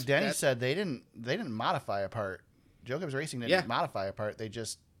like Denny said, they didn't modify a part. Joe Gibbs Racing didn't modify a part. They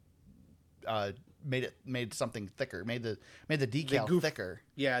just made something thicker, made the decal thicker.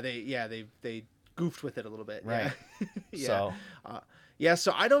 Yeah, they goofed with it a little bit. Right. Yeah.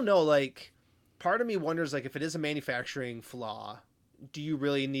 So I don't know, like, part of me wonders, like, if it is a manufacturing flaw, do you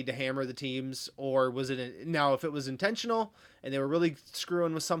really need to hammer the teams, or was it now if it was intentional and they were really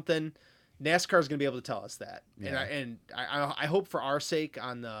screwing with something, NASCAR is going to be able to tell us that. Yeah. And I hope for our sake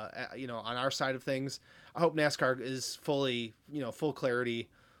on the on our side of things, I hope NASCAR is fully full clarity.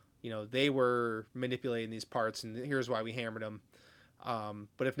 They were manipulating these parts, and here's why we hammered them.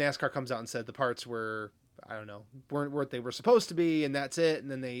 But if NASCAR comes out and said the parts were, I don't know, weren't what they were supposed to be, and that's it,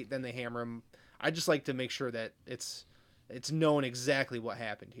 and then they hammer them, I just like to make sure that it's known exactly what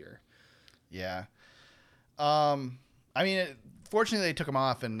happened here. Yeah. I mean, fortunately they took them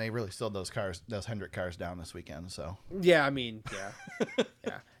off, and they really slowed those Hendrick cars down this weekend. So yeah, I mean, yeah,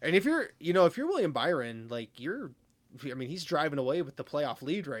 yeah. And if you're William Byron, like he's driving away with the playoff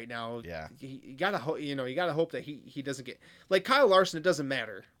lead right now. Yeah, you gotta hope that he doesn't get, like, Kyle Larson. It doesn't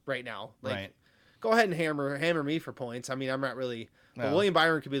matter right now. Like, right. Go ahead and hammer me for points. I mean, I'm not really. But William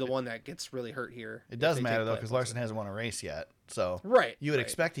Byron could be the one that gets really hurt here. It does matter though, because Larson hasn't won a race yet. So you would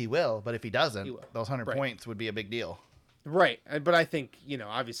expect he will, but if he doesn't, those 100 points would be a big deal. Right, but I think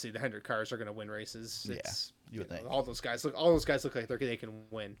obviously the Hendrick cars are going to win races. You would think all those guys look like they can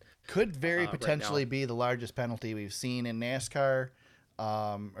win. Could very potentially be the largest penalty we've seen in NASCAR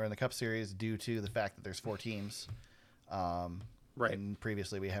or in the Cup Series, due to the fact that there's 4 teams. Right. And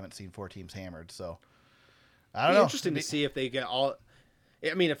previously we haven't seen 4 teams hammered, so I don't know. Interesting to see if they get all.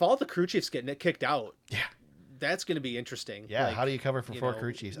 I mean, if all the crew chiefs get kicked out, that's going to be interesting. Yeah, like, how do you cover for 4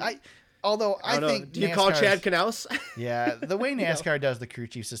 crew chiefs? Although I think do you call Chad Knaus? Yeah, the way NASCAR does the crew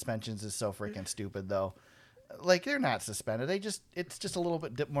chief suspensions is so freaking stupid, though. Like, they're not suspended. It's just a little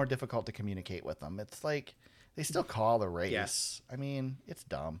bit more difficult to communicate with them. It's like they still call the race. Yeah. I mean, it's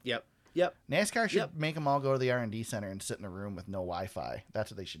dumb. Yep. NASCAR should make them all go to the R&D center and sit in a room with no Wi-Fi. That's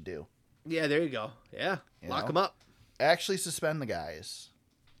what they should do. Yeah, there you go. Yeah, lock them up. Actually suspend the guys.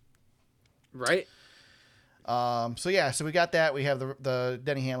 Right. So we got that. We have the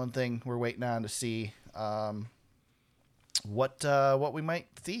Denny Hamlin thing we're waiting on to see. What we might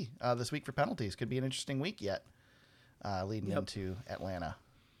see this week for penalties. Could be an interesting week yet, leading into Atlanta.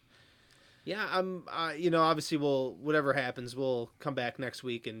 Yeah, obviously whatever happens, we'll come back next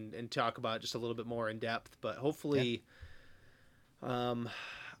week and talk about it just a little bit more in depth, but hopefully,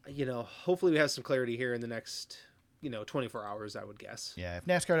 hopefully we have some clarity here in the next, 24 hours, I would guess. Yeah. If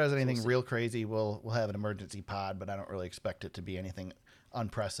NASCAR does anything real crazy, we'll have an emergency pod, but I don't really expect it to be anything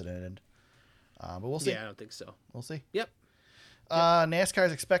unprecedented. But we'll see. Yeah, I don't think so. We'll see. Yep. NASCAR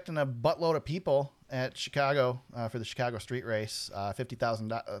is expecting a buttload of people at Chicago for the Chicago Street Race.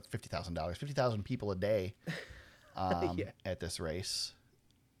 50,000 people a day at this race.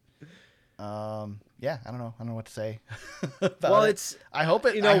 Yeah, I don't know what to say. Well, it. I hope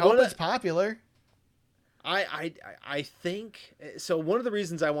it. I hope it's popular. I think so. One of the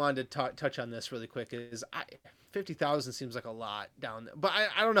reasons I wanted to touch on this really quick is 50,000 seems like a lot down there, but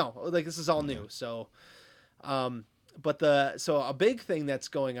I don't know. Like, this is all new, so but a big thing that's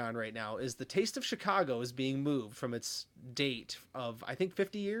going on right now is the Taste of Chicago is being moved from its date of, I think,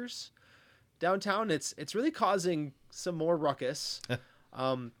 50 years downtown. It's really causing some more ruckus.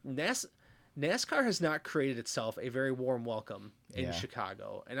 NASCAR has not created itself a very warm welcome in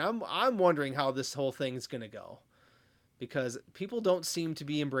Chicago, and I'm wondering how this whole thing is going to go, because people don't seem to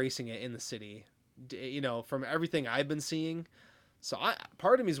be embracing it in the city, from everything I've been seeing. So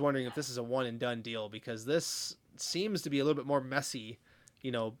part of me is wondering if this is a one and done deal, because this seems to be a little bit more messy,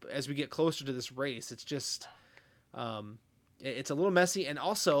 as we get closer to this race. It's just, it's a little messy, and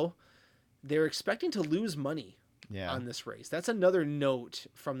also they're expecting to lose money on this race. That's another note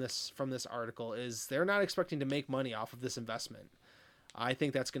from this article, is they're not expecting to make money off of this investment. I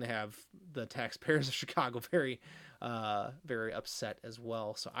think that's going to have the taxpayers of Chicago very, very upset as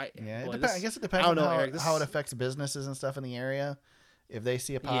well. So I guess it depends on how it affects businesses and stuff in the area. If they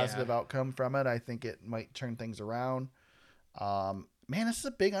see a positive outcome from it, I think it might turn things around. Man, this is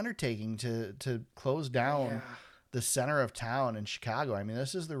a big undertaking to close down the center of town in Chicago. I mean,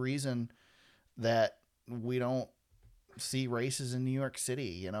 this is the reason that we don't see races in New York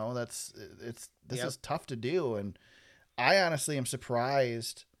City. This is tough to do, and I honestly am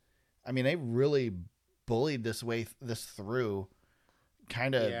surprised. I mean, they really bullied this through,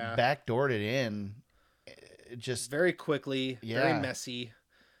 kind of backdoored it in, just very quickly, very messy.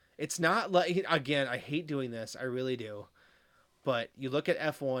 It's not like, again, I hate doing this, I really do, but you look at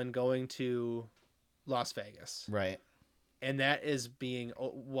F1 going to Las Vegas, right? And that is being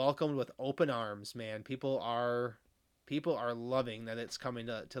welcomed with open arms, man. People are loving that it's coming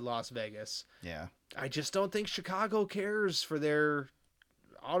to Las Vegas. Yeah. I just don't think Chicago cares for their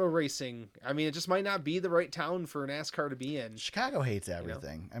auto racing. I mean, it just might not be the right town for NASCAR to be in. Chicago hates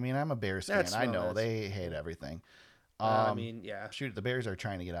everything. I mean, I'm a Bears fan. I know they hate everything. Shoot, the Bears are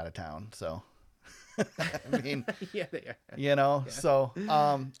trying to get out of town, so. I mean, they are. So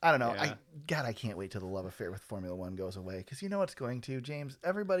I don't know. I can't wait till the love affair with Formula One goes away, because it's going to, James.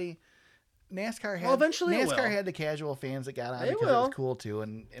 Everybody, NASCAR had had the casual fans that got on because it was cool too,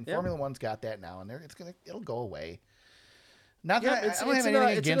 and Formula One's got that now, and it'll go away. Not that I don't have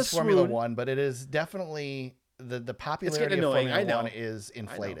anything against Formula One, but it is definitely the popularity of Formula One is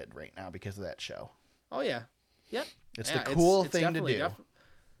inflated right now because of that show. Oh yeah, yep. It's the cool thing to do.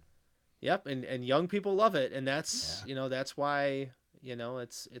 Yep, and young people love it, and that's that's why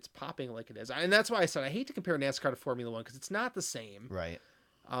it's popping like it is, and that's why I said I hate to compare NASCAR to Formula One, because it's not the same. Right.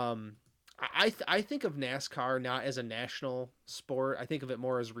 I think of NASCAR not as a national sport. I think of it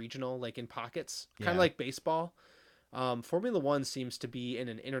more as regional, like in pockets, kind of like baseball. Formula One seems to be in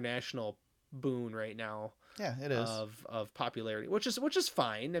an international boon right now. Yeah, it is of popularity, which is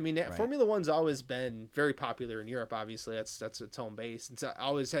fine. I mean, Formula One's always been very popular in Europe. Obviously, that's its home base. It's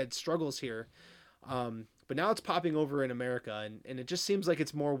always had struggles here, but now it's popping over in America, and it just seems like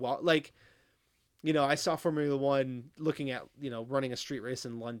it's more I saw Formula One looking at running a street race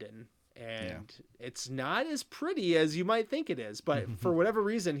in London, and it's not as pretty as you might think it is. But for whatever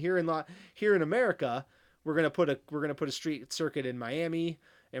reason, here in America, we're gonna put a street circuit in Miami.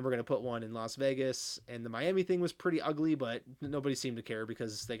 And we're going to put one in Las Vegas. And the Miami thing was pretty ugly, but nobody seemed to care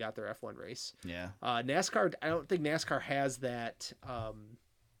because they got their F1 race. Yeah. NASCAR, I don't think NASCAR has that.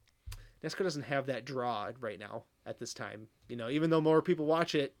 NASCAR doesn't have that draw right now at this time. Even though more people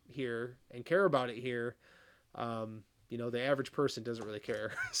watch it here and care about it here, the average person doesn't really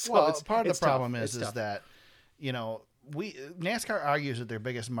care. So part of the problem is that, NASCAR argues that their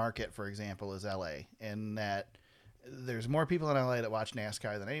biggest market, for example, is LA, and that there's more people in LA that watch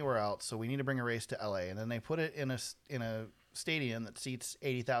NASCAR than anywhere else, so we need to bring a race to LA. And then they put it in a stadium that seats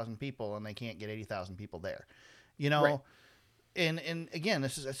 80,000 people, and they can't get 80,000 people there. Right. And again,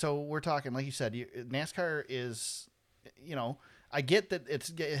 this is, so we're talking, like you said, NASCAR is, I get that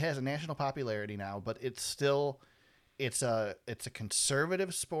it has a national popularity now, but it's still, it's a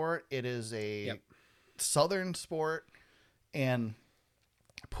conservative sport. It is a Southern sport, and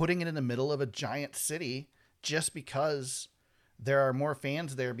putting it in the middle of a giant city just because there are more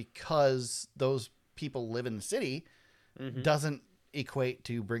fans there because those people live in the city doesn't equate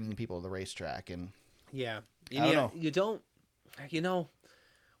to bringing people to the racetrack. And I don't know. You don't,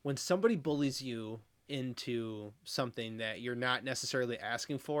 when somebody bullies you into something that you're not necessarily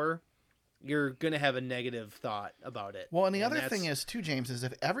asking for, you're going to have a negative thought about it. Well, and the other thing is too, James, is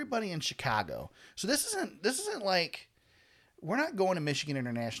if everybody in Chicago, so this isn't like we're not going to Michigan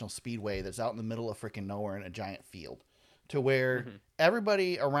International Speedway that's out in the middle of freaking nowhere in a giant field to where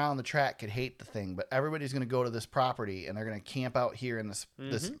everybody around the track could hate the thing, but everybody's going to go to this property and they're going to camp out here in this,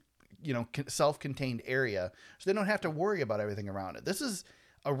 this, self-contained area. So they don't have to worry about everything around it. This is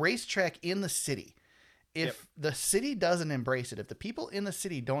a racetrack in the city. If the city doesn't embrace it, if the people in the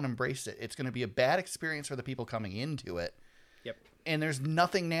city don't embrace it, it's going to be a bad experience for the people coming into it. Yep. And there's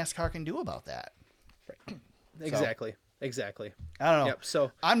nothing NASCAR can do about that. Right. Exactly. Exactly. I don't know. Yep.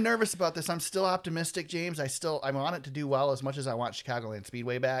 So I'm nervous about this. I'm still optimistic, James. I want it to do well as much as I want Chicagoland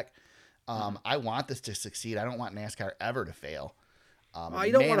Speedway back. I want this to succeed. I don't want NASCAR ever to fail.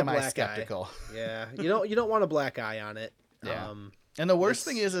 You don't want a am I black skeptical. eye. Yeah. You don't want a black eye on it. Yeah. And the worst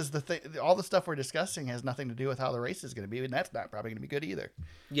thing is all the stuff we're discussing has nothing to do with how the race is going to be, and that's not probably going to be good either.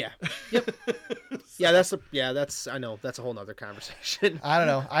 Yeah. Yep. I know that's a whole nother conversation. I don't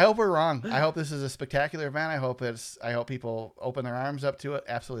know. I hope we're wrong. I hope this is a spectacular event. I hope people open their arms up to it.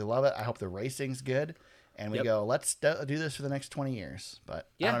 Absolutely love it. I hope the racing's good, and we go, let's do this for the next 20 years. But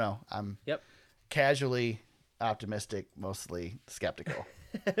I don't know. I'm casually optimistic, mostly skeptical.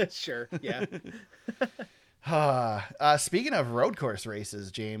 Sure. Yeah. Speaking of road course races,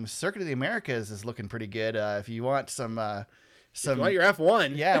 James, Circuit of the Americas is looking pretty good. If you want some if you want your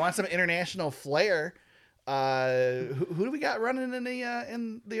F1, I want some international flair. Who do we got running in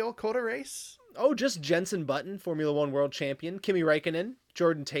the old COTA race? Oh, just Jenson Button, Formula One world champion, Kimi Räikkönen,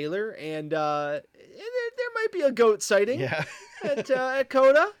 Jordan Taylor, and there might be a goat sighting. Yeah. at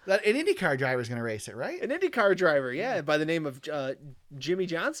COTA. An IndyCar driver is going to race it, right? An IndyCar driver, by the name of Jimmy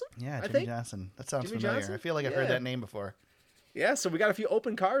Johnson. Yeah, Jimmy Johnson. That sounds familiar. Johnson? I feel like I've heard that name before. Yeah, so we got a few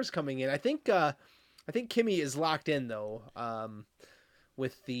open cars coming in. I think Kimi is locked in though.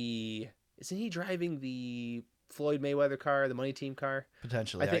 Isn't he driving the Floyd Mayweather car, the Money Team car?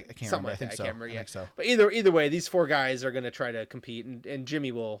 Potentially, I can't remember. I think so. I think so. But either way, these four guys are going to try to compete, and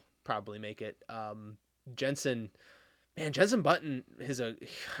Jimmy will probably make it. Jenson Button is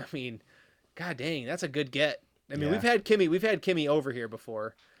god dang, that's a good get. I mean, we've had Kimi over here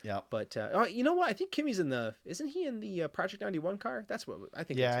before. Yeah. But you know what? I think Kimmy's isn't he in the Project 91 car? That's what I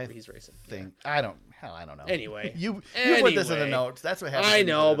think. That's where he's racing. I don't know. Anyway, you put this in the notes. That's what happened. I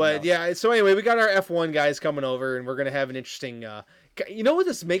know, but so anyway, we got our F1 guys coming over, and we're gonna have an interesting. You know what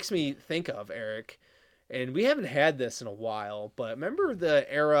this makes me think of, Eric? And we haven't had this in a while, but remember the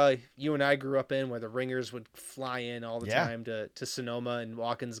era you and I grew up in where the ringers would fly in all the time to Sonoma and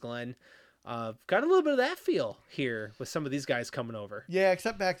Watkins Glen? Got a little bit of that feel here with some of these guys coming over. Yeah,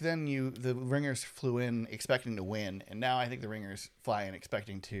 except back then the ringers flew in expecting to win, and now I think the ringers fly in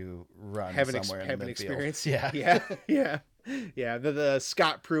expecting to run somewhere in the midfield. Experience. Yeah. Yeah. The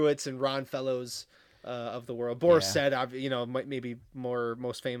Scott Pruitts and Ron Fellows of the world. Boris said, maybe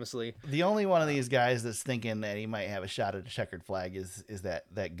most famously. The only one of these guys that's thinking that he might have a shot at a checkered flag is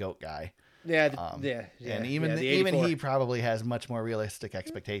that GOAT guy. And even he probably has much more realistic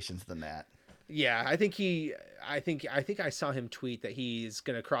expectations than that. Yeah, I think I saw him tweet that he's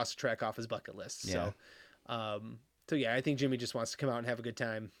going to cross the track off his bucket list. Yeah. So I think Jimmy just wants to come out and have a good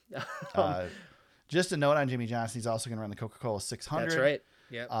time. Just a note on Jimmy Johnson, he's also going to run the Coca-Cola 600. That's right.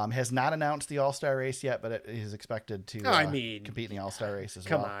 Yeah. Has not announced the All-Star race yet, but is expected to compete in the All-Star race as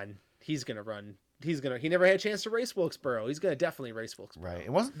well. Come on. He's going to run. He never had a chance to race Wilkesboro. He's going to definitely race Wilkesboro.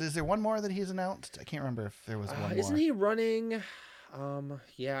 Right. Is there one more that he's announced? I can't remember if there was one more. Isn't he running?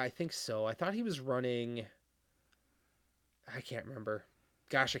 I think so. I thought he was running. I can't remember.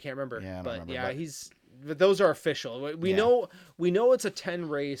 Gosh, I can't remember. Yeah, I don't remember, but those are official. We know it's a 10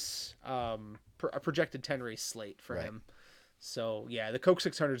 race, a projected 10 race slate for him. So the Coke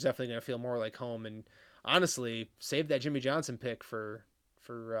 600 is definitely going to feel more like home. And honestly, save that Jimmy Johnson pick for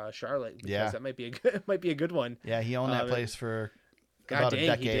Charlotte, because that might be a good one. Yeah, he owned that place for about a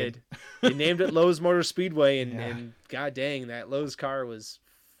decade. He did. They named it Lowe's Motor Speedway, and god dang, that Lowe's car was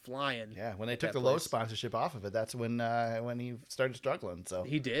flying. Yeah, when they took the Lowe's sponsorship off of it, that's when he started struggling. So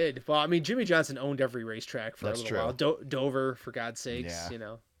he did. Well, I mean, Jimmy Johnson owned every racetrack for a little while. Dover, for God's sakes,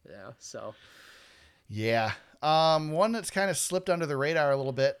 So. Yeah. One that's kind of slipped under the radar a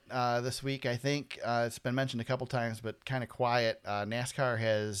little bit this week, I think. It's been mentioned a couple times, but kind of quiet. NASCAR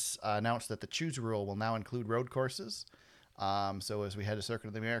has announced that the choose rule will now include road courses. So as we head to Circuit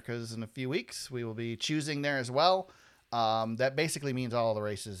of the Americas in a few weeks, we will be choosing there as well. That basically means all the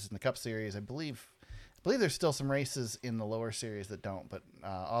races in the Cup Series. I believe there's still some races in the lower series that don't, but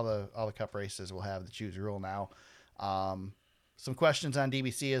all the Cup races will have the choose rule now. Some questions on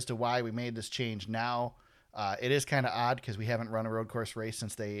DBC as to why we made this change now. It is kind of odd because we haven't run a road course race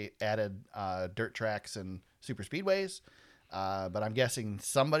since they added dirt tracks and super speedways. But I'm guessing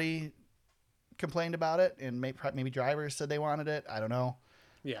somebody complained about it, and maybe drivers said they wanted it. I don't know.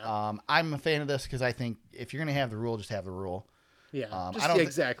 Yeah. I'm a fan of this because I think if you're going to have the rule, just have the rule. Yeah.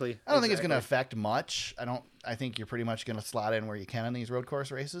 Exactly. I don't think it's going to affect much. I think you're pretty much going to slot in where you can in these road course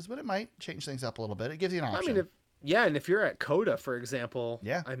races, but it might change things up a little bit. It gives you an option. I mean, and if you're at COTA, for example,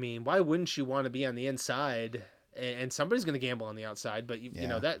 yeah. I mean, why wouldn't you want to be on the inside? And somebody's going to gamble on the outside, but you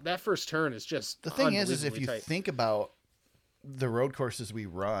know that first turn is just the thing is if you think about the road courses we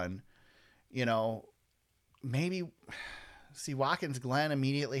run, you know, maybe see Watkins Glen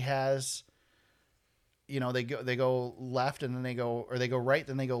immediately has, you know, they go left and then they go right,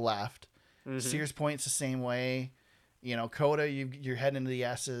 then they go left. Mm-hmm. Sears Point's the same way. You know, COTA, you're heading into the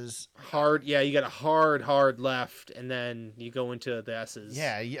S's. Hard, yeah, you got a hard left, and then you go into the S's.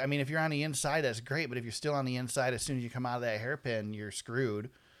 Yeah, I mean, if you're on the inside, that's great, but if you're still on the inside, as soon as you come out of that hairpin, you're screwed.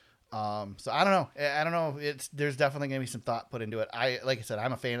 So I don't know. There's definitely going to be some thought put into it. Like I said,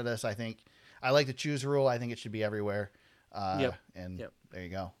 I'm a fan of this. I think I like the choose rule. I think it should be everywhere. There you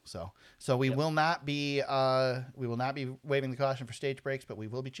go. So we will not be waiving the caution for stage breaks, but we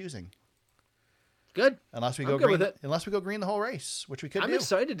will be choosing. Good. Unless we go green. Unless we go green the whole race, which we could. I'm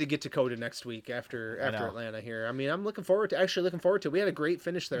excited to get to COTA next week after Atlanta here. I mean, I'm looking forward to it. We had a great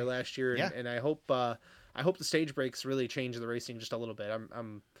finish there last year, and I hope the stage breaks really change the racing just a little bit.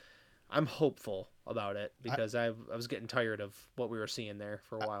 I'm hopeful about it because I was getting tired of what we were seeing there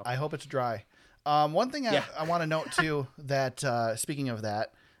for a while. I hope it's dry. One thing I want to note too that speaking of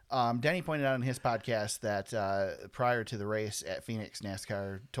that. Denny pointed out in his podcast that prior to the race at Phoenix,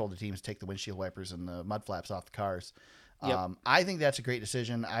 NASCAR told the teams to take the windshield wipers and the mud flaps off the cars. Yep. I think that's a great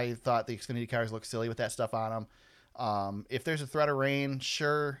decision. I thought the Xfinity cars looked silly with that stuff on them. If there's a threat of rain,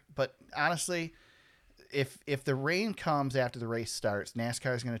 sure. But honestly, if the rain comes after the race starts,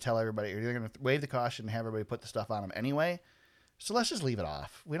 NASCAR is going to tell everybody, or they're going to wave the caution and have everybody put the stuff on them anyway. So let's just leave it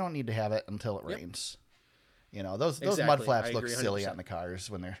off. We don't need to have it until it rains. You know, those mud flaps look silly 100%. On the cars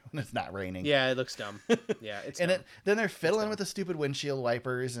when it's not raining. Yeah, it looks dumb. Yeah, it's dumb. Then they're fiddling with the stupid windshield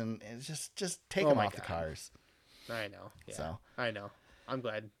wipers and just take them off the cars. I know. Yeah, so I know. I'm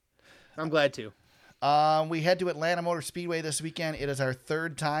glad too. We head to Atlanta Motor Speedway this weekend. It is our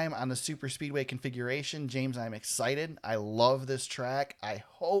third time on the Super Speedway configuration. James, I'm excited. I love this track. I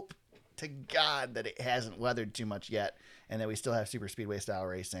hope to God that it hasn't weathered too much yet and that we still have Super Speedway style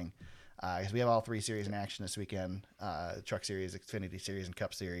racing. Because we have all three series in action this weekend, Truck Series, Xfinity Series, and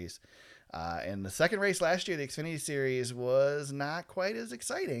Cup Series. And the second race last year, the Xfinity Series, was not quite as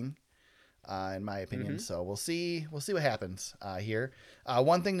exciting, in my opinion. Mm-hmm. So we'll see what happens here.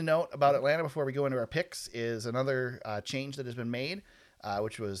 One thing to note about Atlanta before we go into our picks is another change that has been made,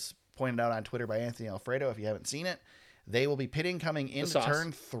 which was pointed out on Twitter by Anthony Alfredo. If you haven't seen it, they will be pitting coming into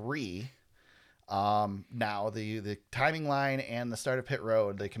turn 3. Now the timing line and the start of pit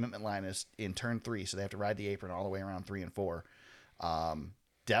road, the commitment line is in turn 3. So they have to ride the apron all the way around 3 and 4.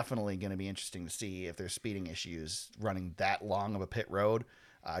 Definitely going to be interesting to see if there's speeding issues running that long of a pit road.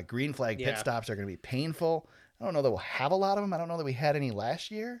 Green flag pit stops are going to be painful. I don't know that we'll have a lot of them. I don't know that we had any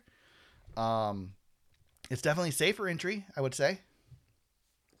last year. It's definitely safer entry, I would say.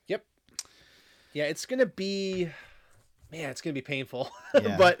 Yep. Yeah, it's going to be painful,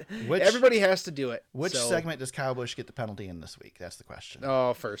 but everybody has to do it. Which segment does Kyle Busch get the penalty in this week? That's the question.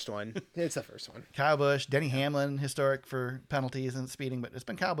 Oh, first one. It's the first one. Kyle Busch, Denny Hamlin, historic for penalties and speeding, but it's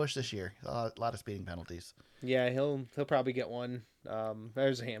been Kyle Busch this year. A lot of speeding penalties. Yeah, he'll probably get one.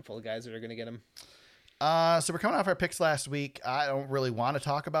 There's a handful of guys that are going to get him. So we're coming off our picks last week. I don't really want to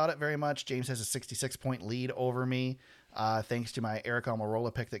talk about it very much. James has a 66-point lead over me, thanks to my Eric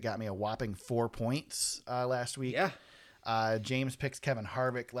Almirola pick that got me a whopping 4 points last week. Yeah. James picks Kevin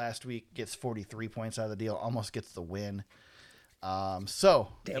Harvick last week, gets 43 points out of the deal, almost gets the win. So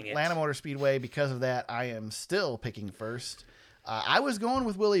Atlanta Motor Speedway, because of that, I am still picking first. I was going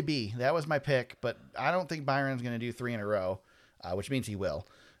with Willie B. That was my pick, but I don't think Byron's going to do 3 in a row, which means he will.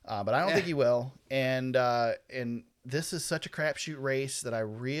 But I don't think he will. And this is such a crapshoot race that I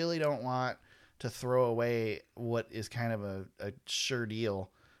really don't want to throw away what is kind of a sure deal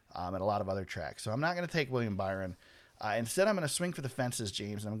at a lot of other tracks. So I'm not going to take William Byron. Instead, I'm going to swing for the fences,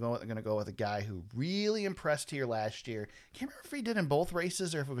 James, and I'm going to go with a guy who really impressed here last year. Can't remember if he did in both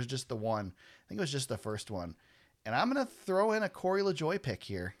races or if it was just the one. I think it was just the first one. And I'm going to throw in a Corey LaJoie pick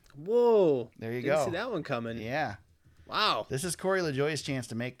here. Whoa. There you Didn't go. see that one coming. Yeah. Wow. This is Corey LaJoie's chance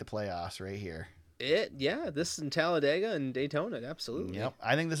to make the playoffs right here. This in Talladega and Daytona, absolutely. Yep.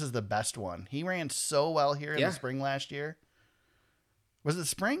 I think this is the best one. He ran so well here in the spring last year. Was it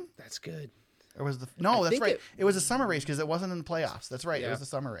spring? That's good. Or was that's right. It was a summer race because it wasn't in the playoffs. That's right. Yeah. It was a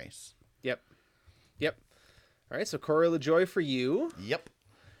summer race. Yep. All right, so Corey LaJoie for you. Yep.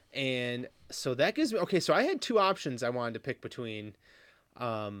 And so that gives me, okay, so I had two options I wanted to pick between.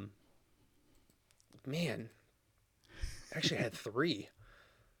 Man, actually I had three.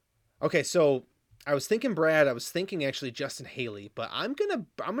 Okay, so I was thinking Brad, I was thinking actually Justin Haley, but I'm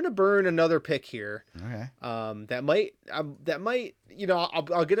gonna burn another pick here. Okay. That might, you know,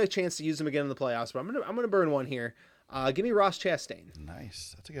 I'll get a chance to use him again in the playoffs, but I'm gonna burn one here. Give me Ross Chastain.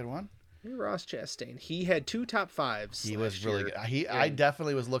 Nice. That's a good one. Give me Ross Chastain. He had 2 top 5s. He was really good. I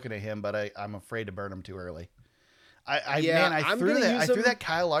definitely was looking at him, but I'm afraid to burn him too early. I threw that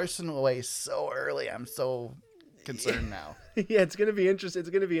Kyle Larson away so early. I'm so concerned now. Yeah, it's gonna be interesting. It's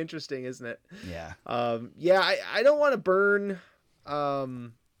gonna be interesting, isn't it? Yeah. I don't want to burn. I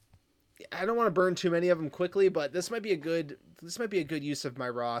don't want to burn too many of them quickly, but this might be a good use of my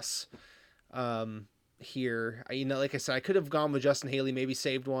Ross. Here, you know, like I said, I could have gone with Justin Haley, maybe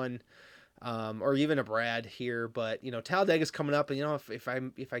saved one. Or even a Brad here, but you know, Talladega's coming up, and you know, if I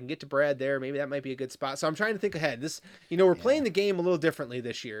can get to Brad there, maybe that might be a good spot. So I'm trying to think ahead. This, you know, we're playing the game a little differently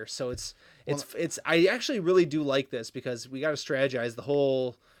this year, so it's I actually really do like this because we got to strategize the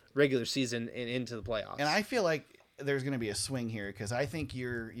whole regular season and into the playoffs. And I feel like there's going to be a swing here because I think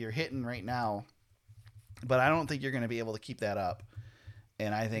you're hitting right now, but I don't think you're going to be able to keep that up.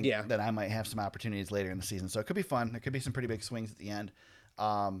 And I think that I might have some opportunities later in the season, so it could be fun. There could be some pretty big swings at the end.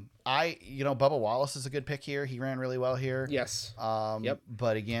 Bubba Wallace is a good pick here. He ran really well here. Yes.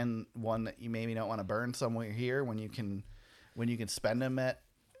 But again, one that you maybe don't want to burn somewhere here when you can spend him at,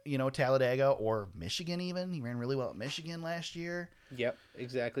 you know, Talladega or Michigan even. He ran really well at Michigan last year. Yep,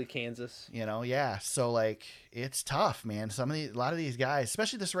 exactly. Kansas. You know, yeah. So like, it's tough, man. A lot of these guys,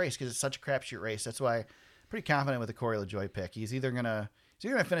 especially this race, because it's such a crapshoot race. That's why I'm pretty confident with the Corey LaJoie pick. He's either gonna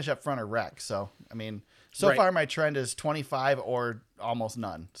finish up front or wreck. So I mean, so far my trend is 25 or almost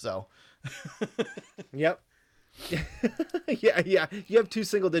none. So. Yep. yeah. You have 2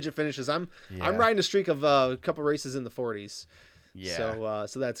 single-digit finishes. I'm riding a streak of a couple races in the 40s. Yeah.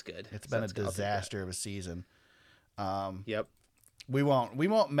 So that's good. It's been a disaster of a season. Yep. We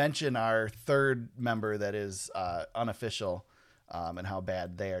won't mention our third member that is unofficial, and how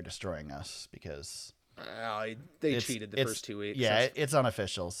bad they are destroying us because they cheated the first 2 weeks. Yeah, it's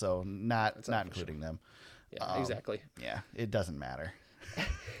unofficial, so not including them. Yeah, exactly. Yeah, it doesn't matter.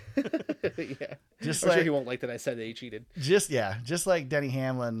 Yeah. I'm sure he won't like that I said that he cheated. Just like Denny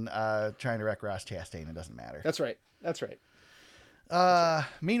Hamlin trying to wreck Ross Chastain, it doesn't matter. That's right.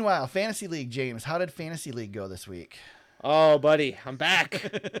 Meanwhile, Fantasy League, James, how did Fantasy League go this week? Oh, buddy, I'm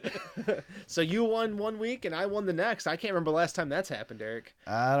back. So you won 1 week and I won the next. I can't remember the last time that's happened, Eric.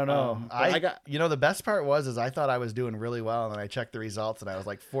 I don't know. The best part was I thought I was doing really well, and then I checked the results and I was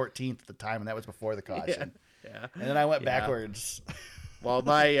like 14th at the time, and that was before the caution. Yeah. And then I went backwards. Well,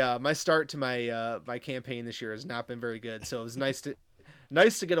 my start to my campaign this year has not been very good, so it was nice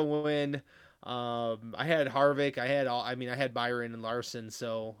to get a win. I had Harvick, I had Byron and Larson,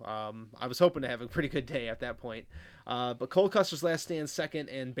 so I was hoping to have a pretty good day at that point. But Cole Custer's last stand second,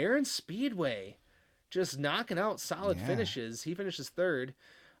 and Barron Speedway just knocking out solid finishes. He finishes third,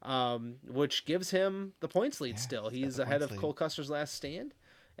 which gives him the points lead still. He's ahead of Cole Custer's last stand.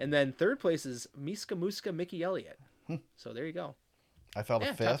 And then third place is Miska Muska Mickey Elliott. So there you go. I fell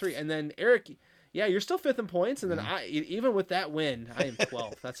to fifth. Top 3. And then Eric, you're still fifth in points. And then even with that win, I am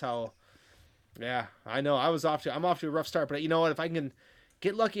 12th. That's how. Yeah, I know. I'm off to a rough start, but you know what? If I can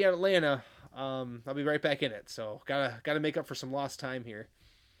get lucky at Atlanta, I'll be right back in it. So gotta make up for some lost time here.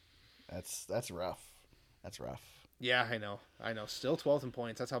 That's rough. That's rough. Yeah, I know. Still 12th in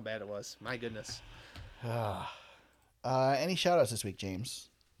points. That's how bad it was. My goodness. Any shout outs this week, James?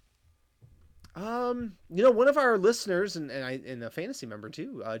 One of our listeners and a fantasy member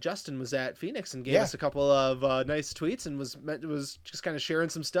too, Justin, was at Phoenix and gave us a couple of nice tweets and was just kind of sharing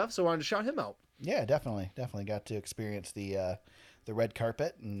some stuff. So I wanted to shout him out. Yeah, definitely got to experience the red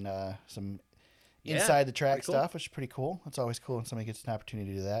carpet and some inside the track stuff, which is pretty cool. It's always cool when somebody gets an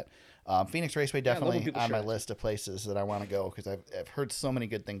opportunity to do that. Phoenix Raceway definitely on my list of places that I want to go because I've heard so many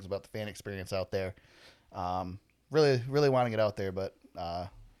good things about the fan experience out there. Really want to get out there, but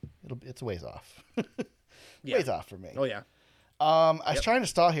it's a ways off. Ways off for me. Oh yeah. I was trying to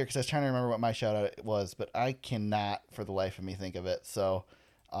stall here because I was trying to remember what my shout out was, but I cannot for the life of me think of it. So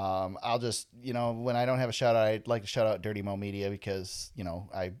I'll just, when I don't have a shout out, I'd like to shout out Dirty Mo Media because,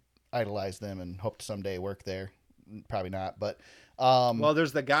 I idolize them and hope to someday work there. Probably not, but well,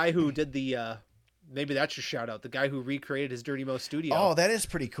 there's the guy who did the maybe that's your shout out. The guy who recreated his Dirty Mo studio. Oh, that is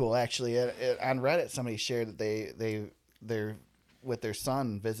pretty cool actually. On Reddit, somebody shared that they're with their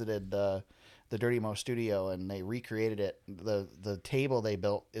son visited the Dirty Mo studio and they recreated it. The table they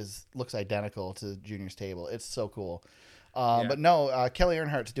built looks identical to Junior's table. It's so cool. But no, Kelly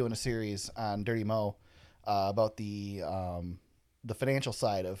Earnhardt's doing a series on Dirty Mo about the financial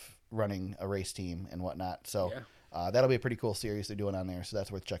side of running a race team and whatnot. So that'll be a pretty cool series they're doing on there. So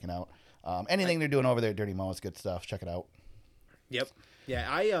that's worth checking out. Anything they're doing over there at Dirty Mo is good stuff. Check it out. Yep. Yeah,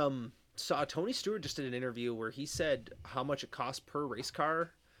 I saw Tony Stewart just did an interview where he said how much it costs per race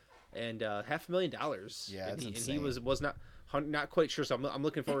car, and $500,000. Yeah, that's insane. And he was not quite sure. So I'm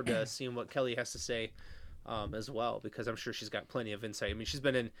looking forward to seeing what Kelly has to say as well, because I'm sure she's got plenty of insight. I mean, she's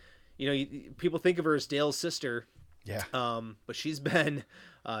been in, people think of her as Dale's sister. Yeah. But she's been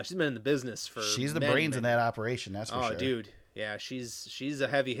in the business for. She's the brains in that operation. That's for sure. Oh, dude. Yeah, she's a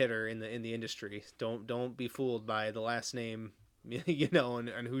heavy hitter in the industry. Don't be fooled by the last name,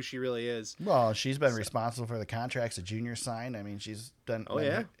 and who she really is. Well, she's been responsible for the contracts the Junior signed. I mean, she's done.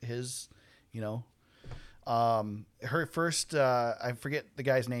 His, her first. I forget the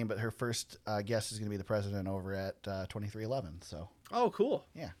guy's name, but her first guest is going to be the president over at 2311. So. Oh, cool.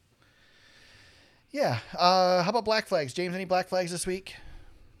 Yeah. Yeah. How about black flags, James? Any black flags this week?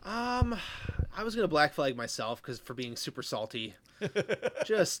 I was gonna black flag myself for being super salty,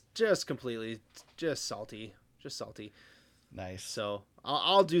 just completely, just salty. Nice. So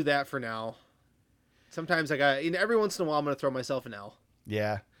I'll do that for now. Sometimes every once in a while I'm gonna throw myself an L.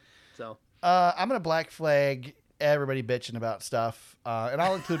 Yeah. So I'm gonna black flag everybody bitching about stuff, and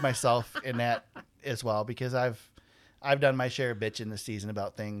I'll include myself in that as well, because I've done my share of bitching this season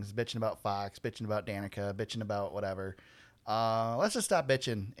about things, bitching about Fox, bitching about Danica, bitching about whatever. Let's just stop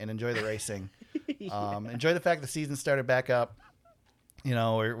bitching and enjoy the racing. Enjoy the fact the season started back up.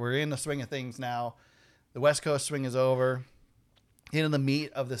 We're in the swing of things now. The West Coast swing is over. Into the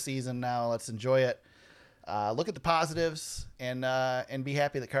meat of the season now. Let's enjoy it. Look at the positives and be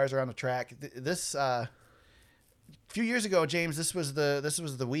happy that cars are on the track. This few years ago, James, this was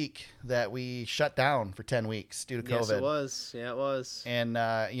the week that we shut down for 10 weeks due to COVID. Yes, it was. Yeah, it was. And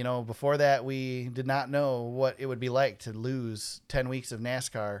before that, we did not know what it would be like to lose 10 weeks of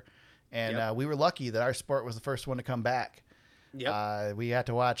NASCAR, and we were lucky that our sport was the first one to come back. Yep. We had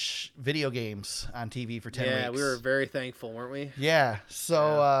to watch video games on TV for 10 weeks. Yeah, we were very thankful, weren't we? Yeah.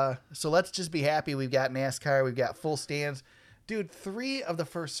 So let's just be happy we've got NASCAR. We've got full stands. Dude, 3 of the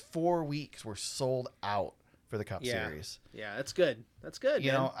first 4 weeks were sold out for the Cup Series. Yeah, that's good. That's good.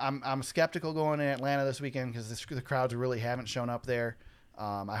 I'm skeptical going in Atlanta this weekend because the crowds really haven't shown up there.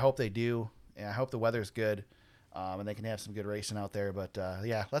 I hope they do, and I hope the weather's good, and they can have some good racing out there. But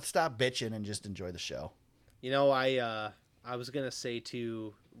let's stop bitching and just enjoy the show. I was gonna say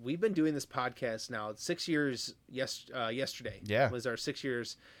too, we've been doing this podcast now 6 years. Yesterday was our 6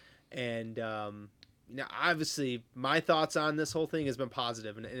 years, and now obviously my thoughts on this whole thing has been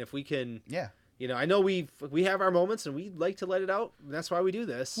positive, and if we can, I know we have our moments and we like to let it out. That's why we do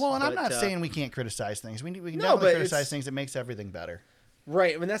this. Well, and I'm not saying we can't criticize things. We can definitely criticize things. It makes everything better.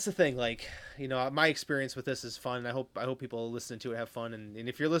 Right. I mean, that's the thing. My experience with this is fun. I hope people listening to it have fun. And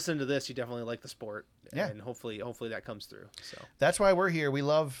if you're listening to this, you definitely like the sport. Yeah. And hopefully that comes through. So that's why we're here. We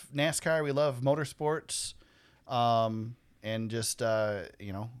love NASCAR. We love motorsports. And just,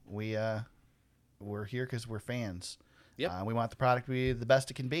 we're here because we're fans. Yep. We want the product to be the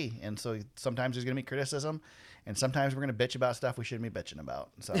best it can be. And so sometimes there's going to be criticism, and sometimes we're going to bitch about stuff we shouldn't be bitching about.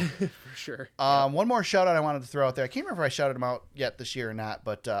 So for sure. One more shout out I wanted to throw out there. I can't remember if I shouted them out yet this year or not,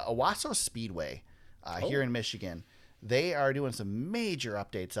 but Owasso Speedway here in Michigan, they are doing some major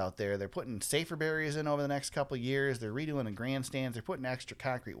updates out there. They're putting safer barriers in over the next couple of years. They're redoing the grandstands. They're putting extra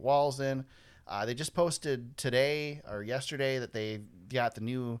concrete walls in. They just posted today or yesterday that they got the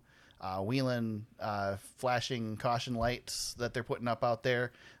new Wheeling flashing caution lights that they're putting up out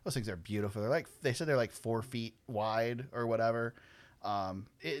there. Those things are beautiful. They said they're like 4 feet wide or whatever.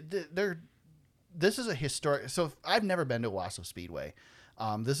 This is a historic. So I've never been to Owasso Speedway.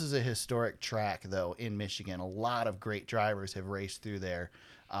 This is a historic track though in Michigan. A lot of great drivers have raced through there.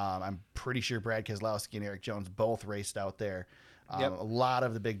 I'm pretty sure Brad Keselowski and Eric Jones both raced out there. A lot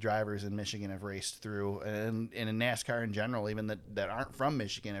of the big drivers in Michigan have raced through, and in NASCAR in general, even that aren't from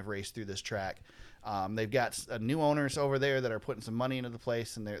Michigan, have raced through this track. They've got new owners over there that are putting some money into the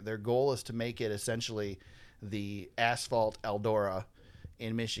place, and their goal is to make it essentially the asphalt Eldora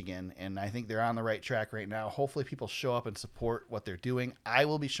in Michigan, and I think they're on the right track right now. Hopefully people show up and support what they're doing. I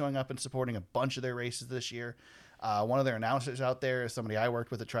will be showing up and supporting a bunch of their races this year. One of their announcers out there is somebody I worked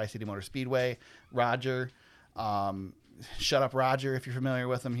with at Tri-City Motor Speedway, Roger. Shut Up Roger, if you're familiar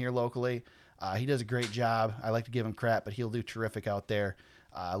with him here locally. He does a great job. I like to give him crap, but he'll do terrific out there.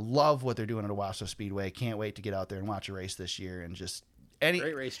 Love what they're doing at Owasso Speedway. Can't wait to get out there and watch a race this year. And just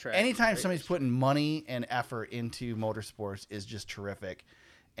great racetrack. Anytime somebody's putting money and effort into motorsports is just terrific.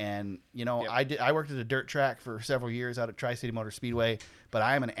 And, you know, Yep. I worked at a dirt track for several years out at Tri-City Motor Speedway, but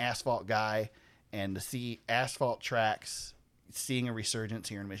I am an asphalt guy, and to see asphalt tracks, seeing a resurgence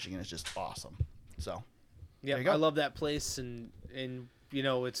here in Michigan is just awesome. So, Yeah, I love that place, and you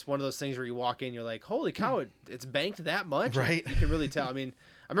know, it's one of those things where you walk in, you're like, holy cow, it's banked that much, Right? You can really tell. I mean,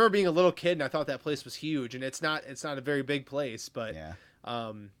 I remember being a little kid and I thought that place was huge, and it's not a very big place, but Yeah.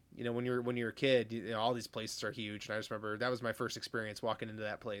 you know, when you're a kid, you know, all these places are huge, and I just remember that was my first experience walking into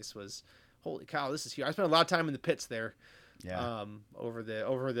that place was, holy cow, this is huge. I spent a lot of time in the pits there. Yeah.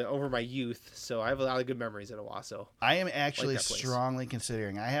 Over my youth, so I have a lot of good memories at Owasso. I am actually that place. strongly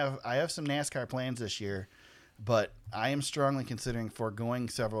considering. I have some NASCAR plans this year, but I am strongly considering foregoing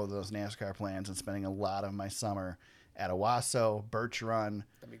several of those NASCAR plans and spending a lot of my summer at Owasso, Birch Run,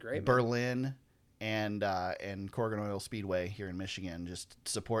 That'd be great, Berlin, and Corgan Oil Speedway here in Michigan, just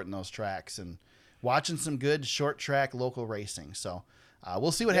supporting those tracks and watching some good short track local racing. So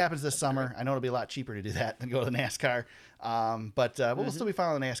we'll see what happens this summer. Great. I know it'll be a lot cheaper to do that than go to the NASCAR, but we'll still be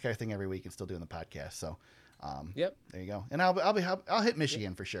following the NASCAR thing every week and still doing the podcast. So there you go. And I'll hit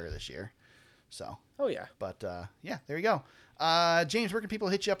Michigan for sure this year. So yeah. But yeah, there you go. James, where can people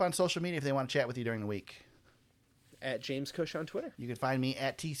hit you up on social media if they want to chat with you during the week? At James Cush on Twitter. You can find me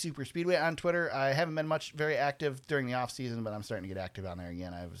at TSuperSpeedway on Twitter. I haven't been very active during the off season, but I'm starting to get active on there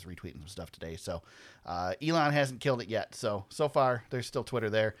again. I was retweeting some stuff today. So Elon hasn't killed it yet. So far, there's still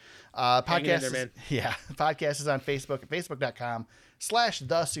Twitter there. Podcast there, man. Yeah. Podcast is on Facebook at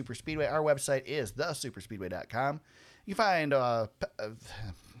facebook.com/TheSuperSpeedway. Our website is thesuperspeedway.com. You can find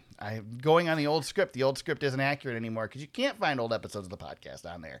I'm going on the old script. The old script isn't accurate anymore because you can't find old episodes of the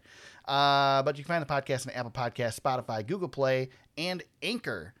podcast on there. But you can find the podcast on Apple Podcasts, Spotify, Google Play, and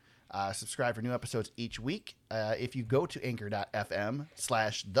Anchor. Subscribe for new episodes each week. If you go to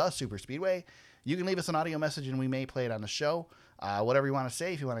anchor.fm/thesuperspeedway, you can leave us an audio message and we may play it on the show. Whatever you want to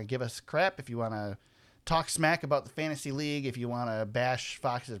say, if you want to give us crap, if you want to talk smack about the fantasy league, if you want to bash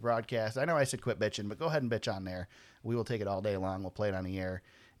Fox's broadcast. I know I said quit bitching, but go ahead and bitch on there. We will take it all day long. We'll play it on the air.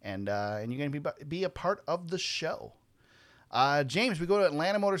 And you're going to be a part of the show. James, we go to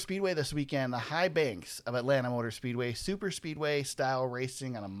Atlanta Motor Speedway this weekend, the high banks of Atlanta Motor Speedway, super speedway style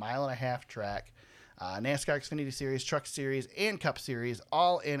racing on a 1.5-mile track. NASCAR Xfinity Series, Truck Series, and Cup Series,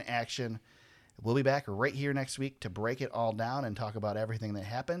 all in action. We'll be back right here next week to break it all down and talk about everything that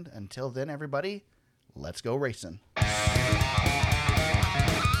happened. Until then, everybody, let's go racing.